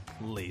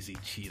 lazy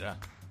cheetah.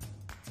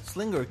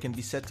 Slinger can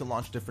be set to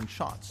launch different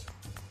shots.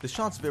 The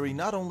shots vary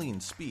not only in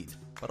speed,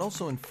 but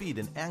also in feed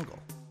and angle.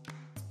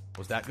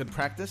 Was that good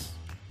practice?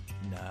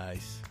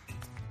 Nice.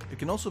 It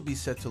can also be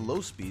set to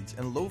low speeds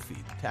and low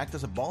feed to act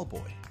as a ball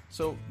boy.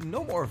 So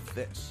no more of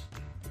this.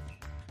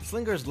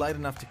 Slinger is light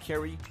enough to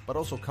carry, but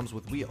also comes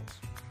with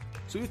wheels.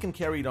 So you can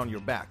carry it on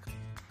your back,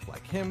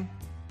 like him,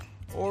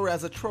 or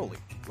as a trolley,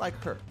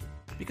 like her.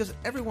 Because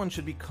everyone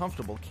should be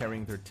comfortable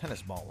carrying their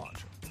tennis ball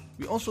launcher.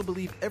 We also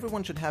believe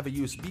everyone should have a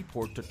USB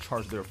port to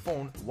charge their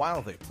phone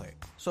while they play,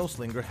 so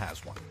Slinger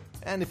has one.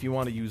 And if you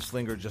want to use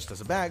Slinger just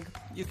as a bag,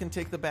 you can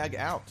take the bag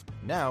out.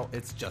 Now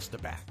it's just a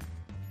bag.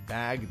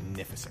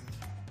 Bagnificent.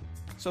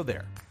 So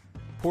there.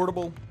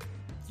 Portable,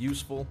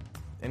 useful,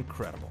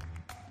 incredible.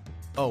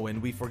 Oh,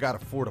 and we forgot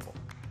affordable.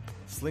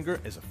 Slinger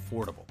is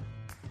affordable.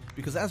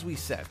 Because as we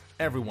said,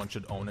 everyone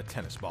should own a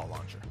tennis ball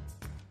launcher.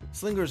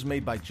 Slinger is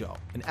made by Joe,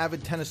 an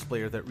avid tennis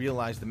player that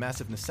realized the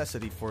massive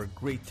necessity for a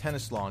great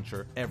tennis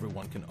launcher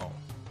everyone can own.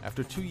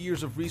 After 2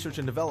 years of research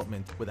and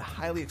development, with a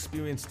highly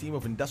experienced team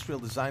of industrial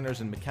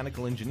designers and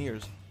mechanical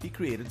engineers, he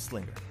created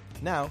Slinger.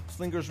 Now,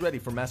 Slinger is ready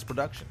for mass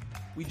production.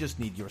 We just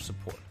need your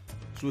support.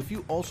 So if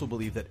you also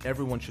believe that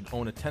everyone should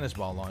own a tennis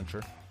ball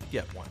launcher,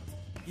 get one.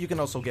 You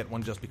can also get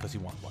one just because you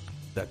want one.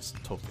 That's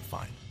totally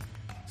fine.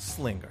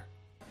 Slinger.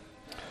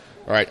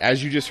 All right,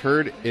 as you just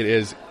heard, it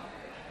is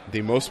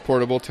the most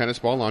portable tennis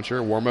ball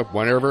launcher. Warm up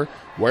whenever,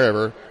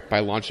 wherever, by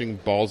launching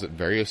balls at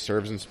various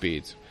serves and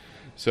speeds.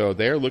 So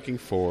they are looking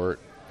for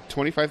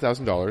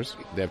 $25,000.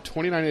 They have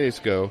 29 days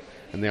to go,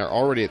 and they are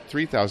already at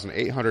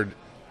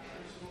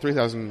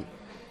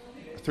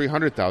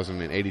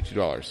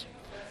 $300,082.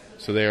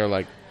 So they are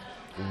like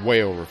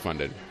way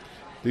overfunded.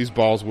 These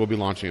balls will be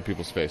launching at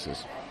people's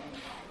faces.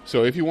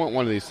 So if you want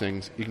one of these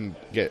things, you can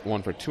get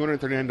one for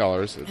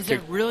 $239. Is there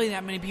really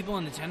that many people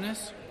in the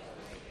tennis?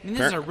 I mean,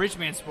 this is a rich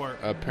man sport.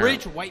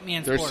 Rich white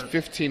man sport. There's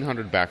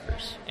 1,500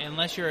 backers.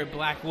 Unless you're a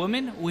black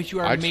woman, which you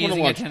are I just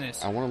amazing launch, at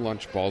tennis. I want to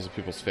launch balls at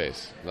people's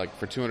face. Like,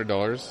 for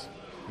 $200,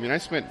 I mean, I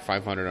spent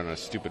 $500 on a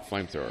stupid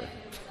flamethrower.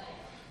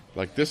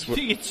 Like, this would...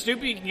 If you get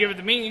stupid, you can give it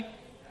to me.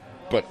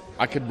 But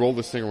I could roll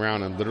this thing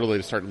around and literally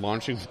just start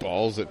launching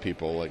balls at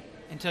people. Like,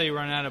 until you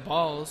run out of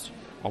balls.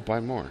 I'll buy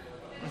more.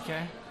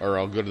 Okay. Or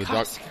I'll go to the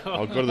dog.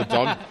 I'll go to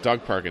the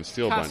dog park and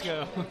steal a bunch.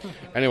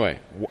 Anyway,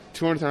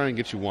 $239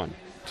 gets you one.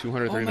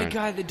 $239. Oh my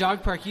god, the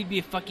dog park! You'd be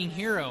a fucking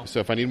hero. So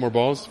if I need more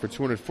balls for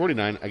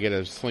 $249, I get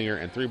a Slinger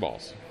and 3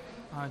 balls.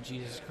 Oh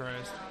Jesus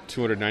Christ!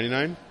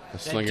 $299, a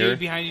Slinger. That dude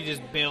behind you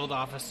just bailed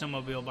off a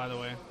snowmobile, by the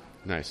way.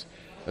 Nice,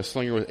 a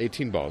Slinger with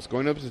 18 balls.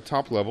 Going up to the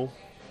top level.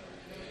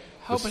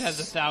 Hope it has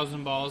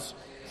 1,000 balls.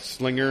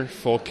 Slinger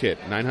full kit,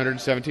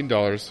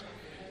 $917.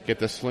 Get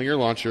the Slinger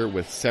launcher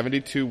with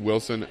 72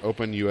 Wilson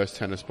Open U.S.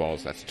 tennis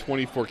balls. That's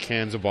 24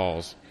 cans of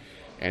balls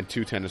and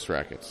 2 tennis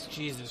rackets.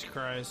 Jesus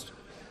Christ.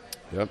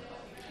 Yep.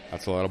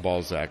 That's a lot of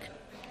balls, Zach.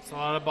 It's a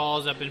lot of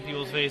balls up in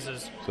people's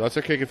faces. So that's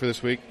our kick it for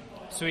this week.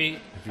 Sweet.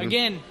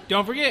 Again,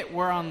 don't forget,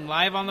 we're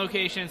live on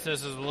location, so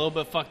this is a little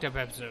bit fucked up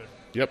episode.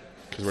 Yep.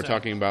 Because we're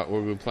talking about what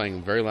we've been playing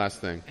the very last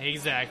thing.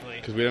 Exactly.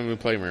 Because we haven't been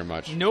playing very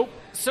much. Nope.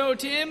 So,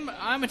 Tim,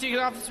 I'm going to take it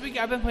off this week.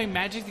 I've been playing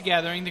Magic the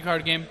Gathering, the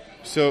card game.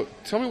 So,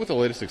 tell me what the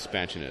latest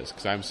expansion is,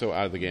 because I'm so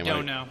out of the game.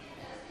 Don't know.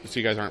 So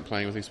you guys aren't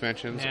playing with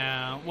expansions?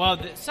 No. Well,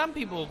 some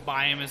people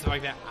buy them and stuff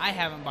like that. I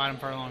haven't bought them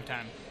for a long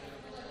time.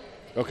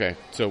 Okay.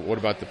 So what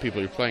about the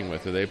people you're playing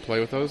with? Do they play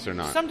with those or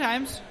not?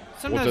 Sometimes.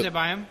 Sometimes I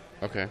buy them.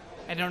 Okay.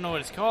 I don't know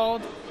what it's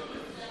called.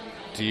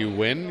 Do you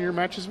win your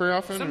matches very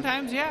often?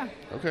 Sometimes, yeah.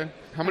 Okay.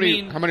 How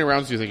many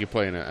rounds do you think you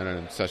play in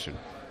a session?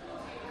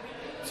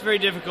 It's very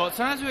difficult.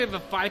 Sometimes we have a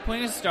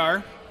 5-pointed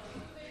star,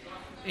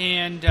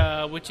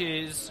 and which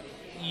is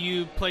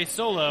you play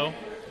solo,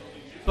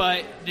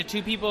 but the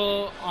two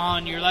people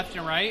on your left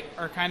and right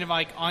are kind of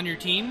like on your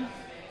team.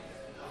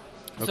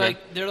 So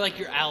they're like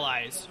your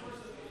allies.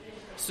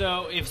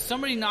 So if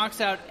somebody knocks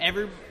out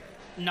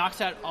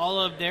knocks out all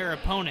of their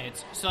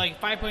opponents. So,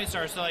 like, 5-point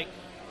stars. So,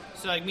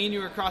 like me and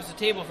you are across the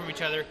table from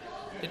each other.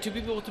 The two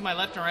people to my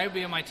left and right will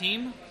be on my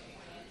team.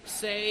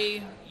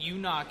 Say you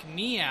knock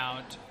me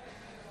out,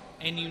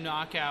 and you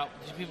knock out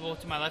the people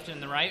to my left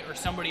and the right, or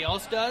somebody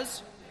else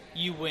does,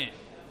 you win.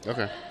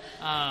 Okay.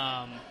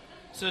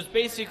 So it's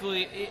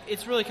basically,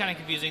 it's really kind of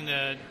confusing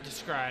to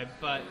describe,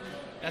 but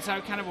that's how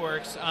it kind of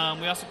works.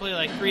 We also play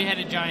like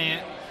Three-Headed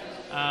Giant,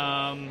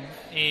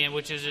 and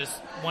which is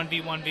just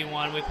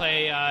 1v1v1. We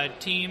play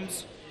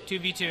teams,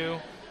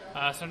 2v2.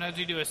 Sometimes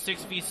we do a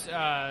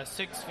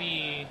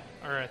 6v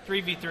or a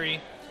 3v3.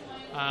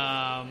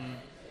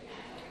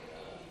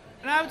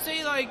 And I would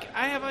say, like,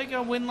 I have, like,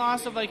 a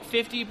win-loss of, like,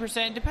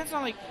 50%. Depends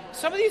on, like,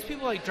 some of these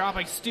people, like, drop,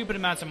 like, stupid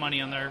amounts of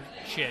money on their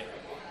shit.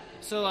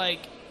 So, like,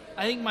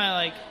 I think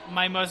my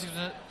most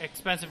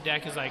expensive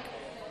deck is, like,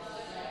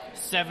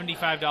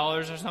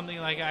 $75 or something,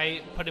 like, I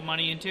put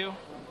money into.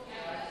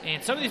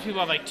 And some of these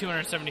people have, like,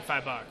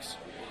 $275.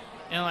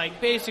 And,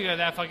 like, basically at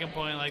that fucking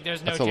point, like,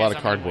 there's no chance. That's a lot of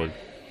I'm gonna cardboard.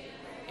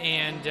 win.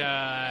 And,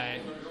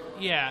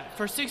 yeah,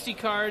 for 60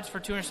 cards for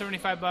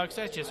 $275,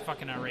 that's just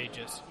fucking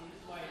outrageous.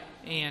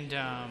 And,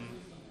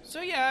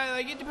 so yeah,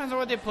 like, it depends on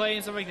what they play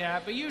and stuff like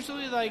that. But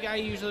usually, like, I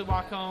usually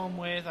walk home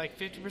with, like,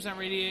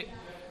 50%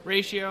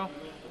 ratio.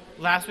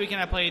 Last weekend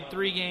I played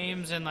 3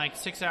 games in, like,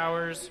 6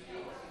 hours.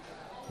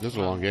 Those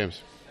are long games.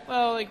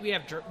 Well, like,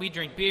 we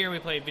drink beer, we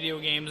play video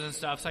games and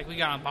stuff. So, like, we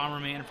got on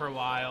Bomberman for a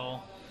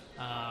while.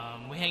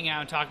 We hang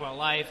out and talk about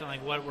life and,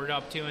 like, what we're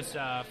up to and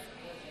stuff.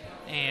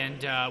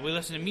 And, we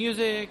listen to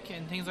music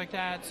and things like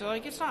that. So,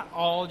 like, it's not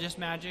all just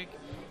Magic,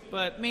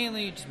 but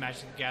mainly just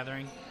Magic the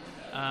Gathering.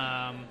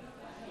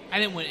 I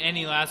didn't win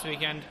any last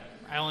weekend.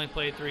 I only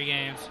played 3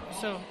 games.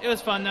 So, it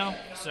was fun, though.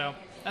 So,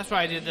 that's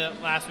why I did the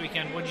last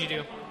weekend. What did you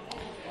do?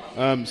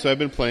 So I've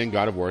been playing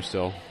God of War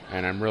still,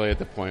 and I'm really at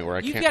the point where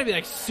You've got to be,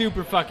 like,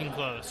 super fucking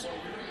close.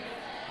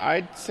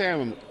 I'd say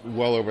I'm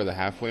well over the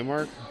halfway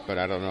mark, but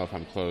I don't know if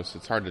I'm close.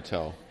 It's hard to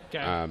tell.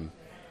 Okay.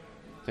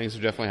 Things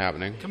are definitely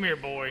happening. Come here,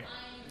 boy.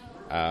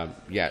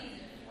 Yeah.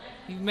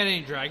 You met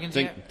any dragons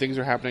yet? Things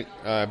are happening.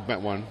 I've met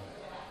one.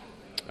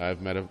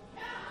 I've met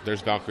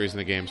There's Valkyries in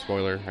the game.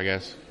 Spoiler, I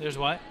guess. There's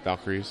what?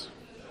 Valkyries.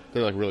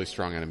 They're like really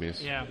strong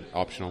enemies. Yeah.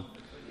 Optional.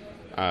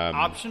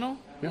 Optional?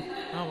 Yeah.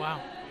 Oh,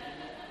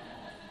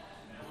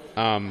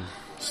 wow.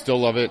 Still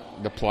love it.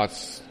 The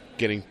plot's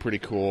getting pretty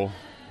cool.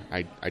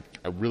 I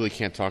really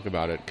can't talk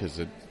about it because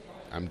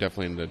I'm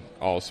definitely in the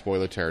all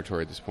spoiler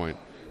territory at this point.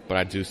 But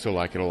I do still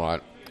like it a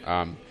lot.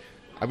 I've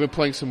been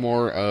playing some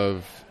more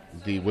of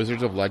the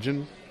Wizards of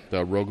Legend,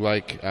 the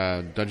roguelike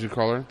dungeon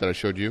crawler that I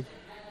showed you.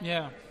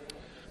 Yeah.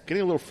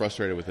 Getting a little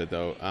frustrated with it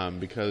though,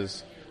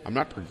 because I'm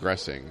not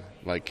progressing.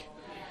 Like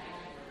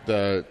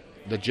the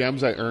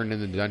gems I earn in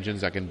the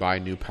dungeons, I can buy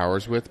new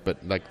powers with,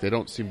 but like they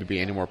don't seem to be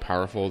any more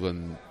powerful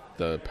than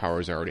the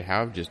powers I already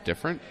have, just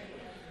different.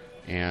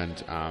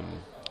 And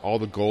all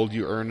the gold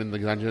you earn in the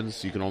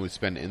dungeons, you can only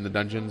spend in the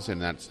dungeons,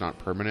 and that's not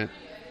permanent.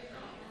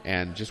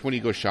 And just when you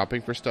go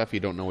shopping for stuff,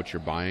 you don't know what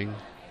you're buying.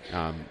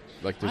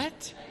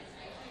 What?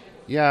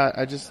 Yeah,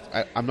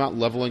 I'm not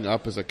leveling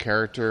up as a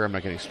character. I'm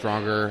not getting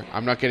stronger.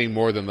 I'm not getting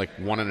more than like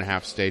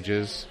 1.5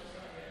 stages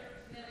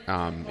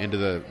into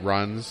the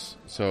runs.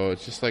 So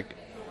it's just like,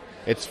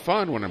 it's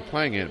fun when I'm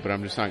playing it, but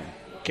I'm just not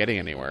getting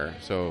anywhere.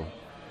 So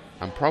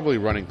I'm probably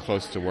running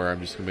close to where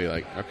I'm just going to be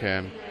like, okay,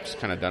 I'm just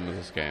kind of done with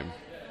this game.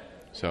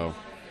 So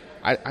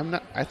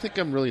I think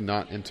I'm really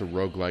not into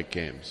roguelike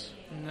games.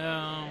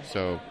 No.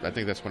 So I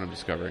think that's what I'm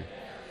discovering.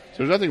 So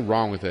there's nothing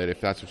wrong with it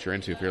if that's what you're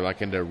into. If you're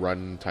like into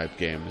run type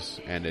games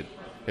and it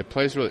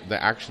plays really,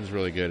 the action's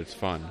really good. It's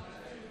fun.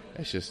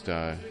 It's just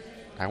I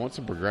want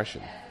some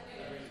progression.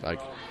 Like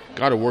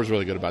God of War is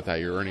really good about that.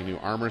 You're earning new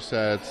armor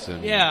sets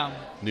and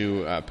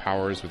new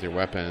powers with your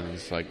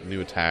weapons, like new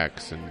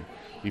attacks, and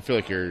you feel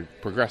like you're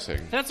progressing.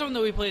 That's something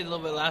that we played a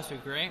little bit last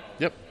week, right?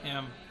 Yep.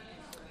 Yeah.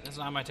 That's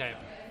not my type.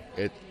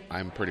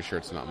 I'm pretty sure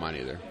it's not mine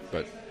either.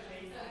 But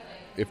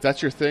if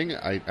that's your thing,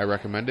 I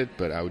recommend it,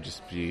 but I would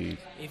just be...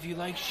 If you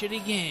like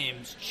shitty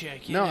games,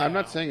 check it out. No, I'm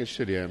not saying it's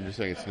shitty. I'm just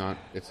saying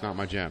it's not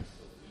my jam.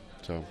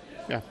 So,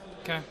 yeah.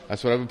 Okay.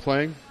 That's what I've been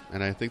playing,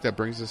 and I think that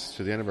brings us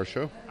to the end of our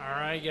show. All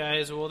right,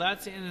 guys. Well,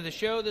 that's the end of the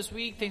show this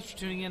week. Thanks for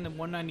tuning in to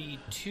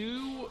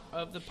 192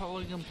 of the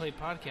Plug and Play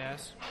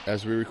podcast.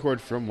 As we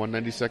record from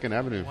 192nd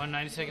Avenue.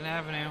 192nd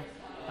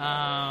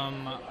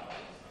Avenue.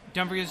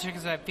 Don't forget to check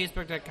us out at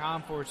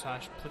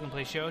facebook.com/Plug and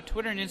Play Show,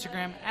 Twitter and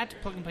Instagram at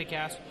Plug and Play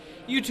Cast,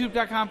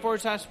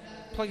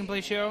 youtube.com/Plug and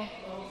Play Show.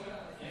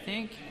 I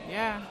think.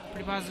 Yeah,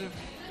 pretty positive.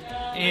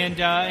 And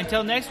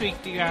until next week,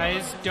 you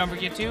guys, don't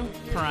forget to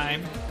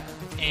prime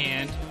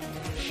and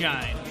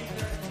shine.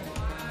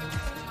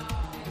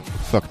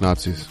 Fuck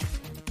Nazis.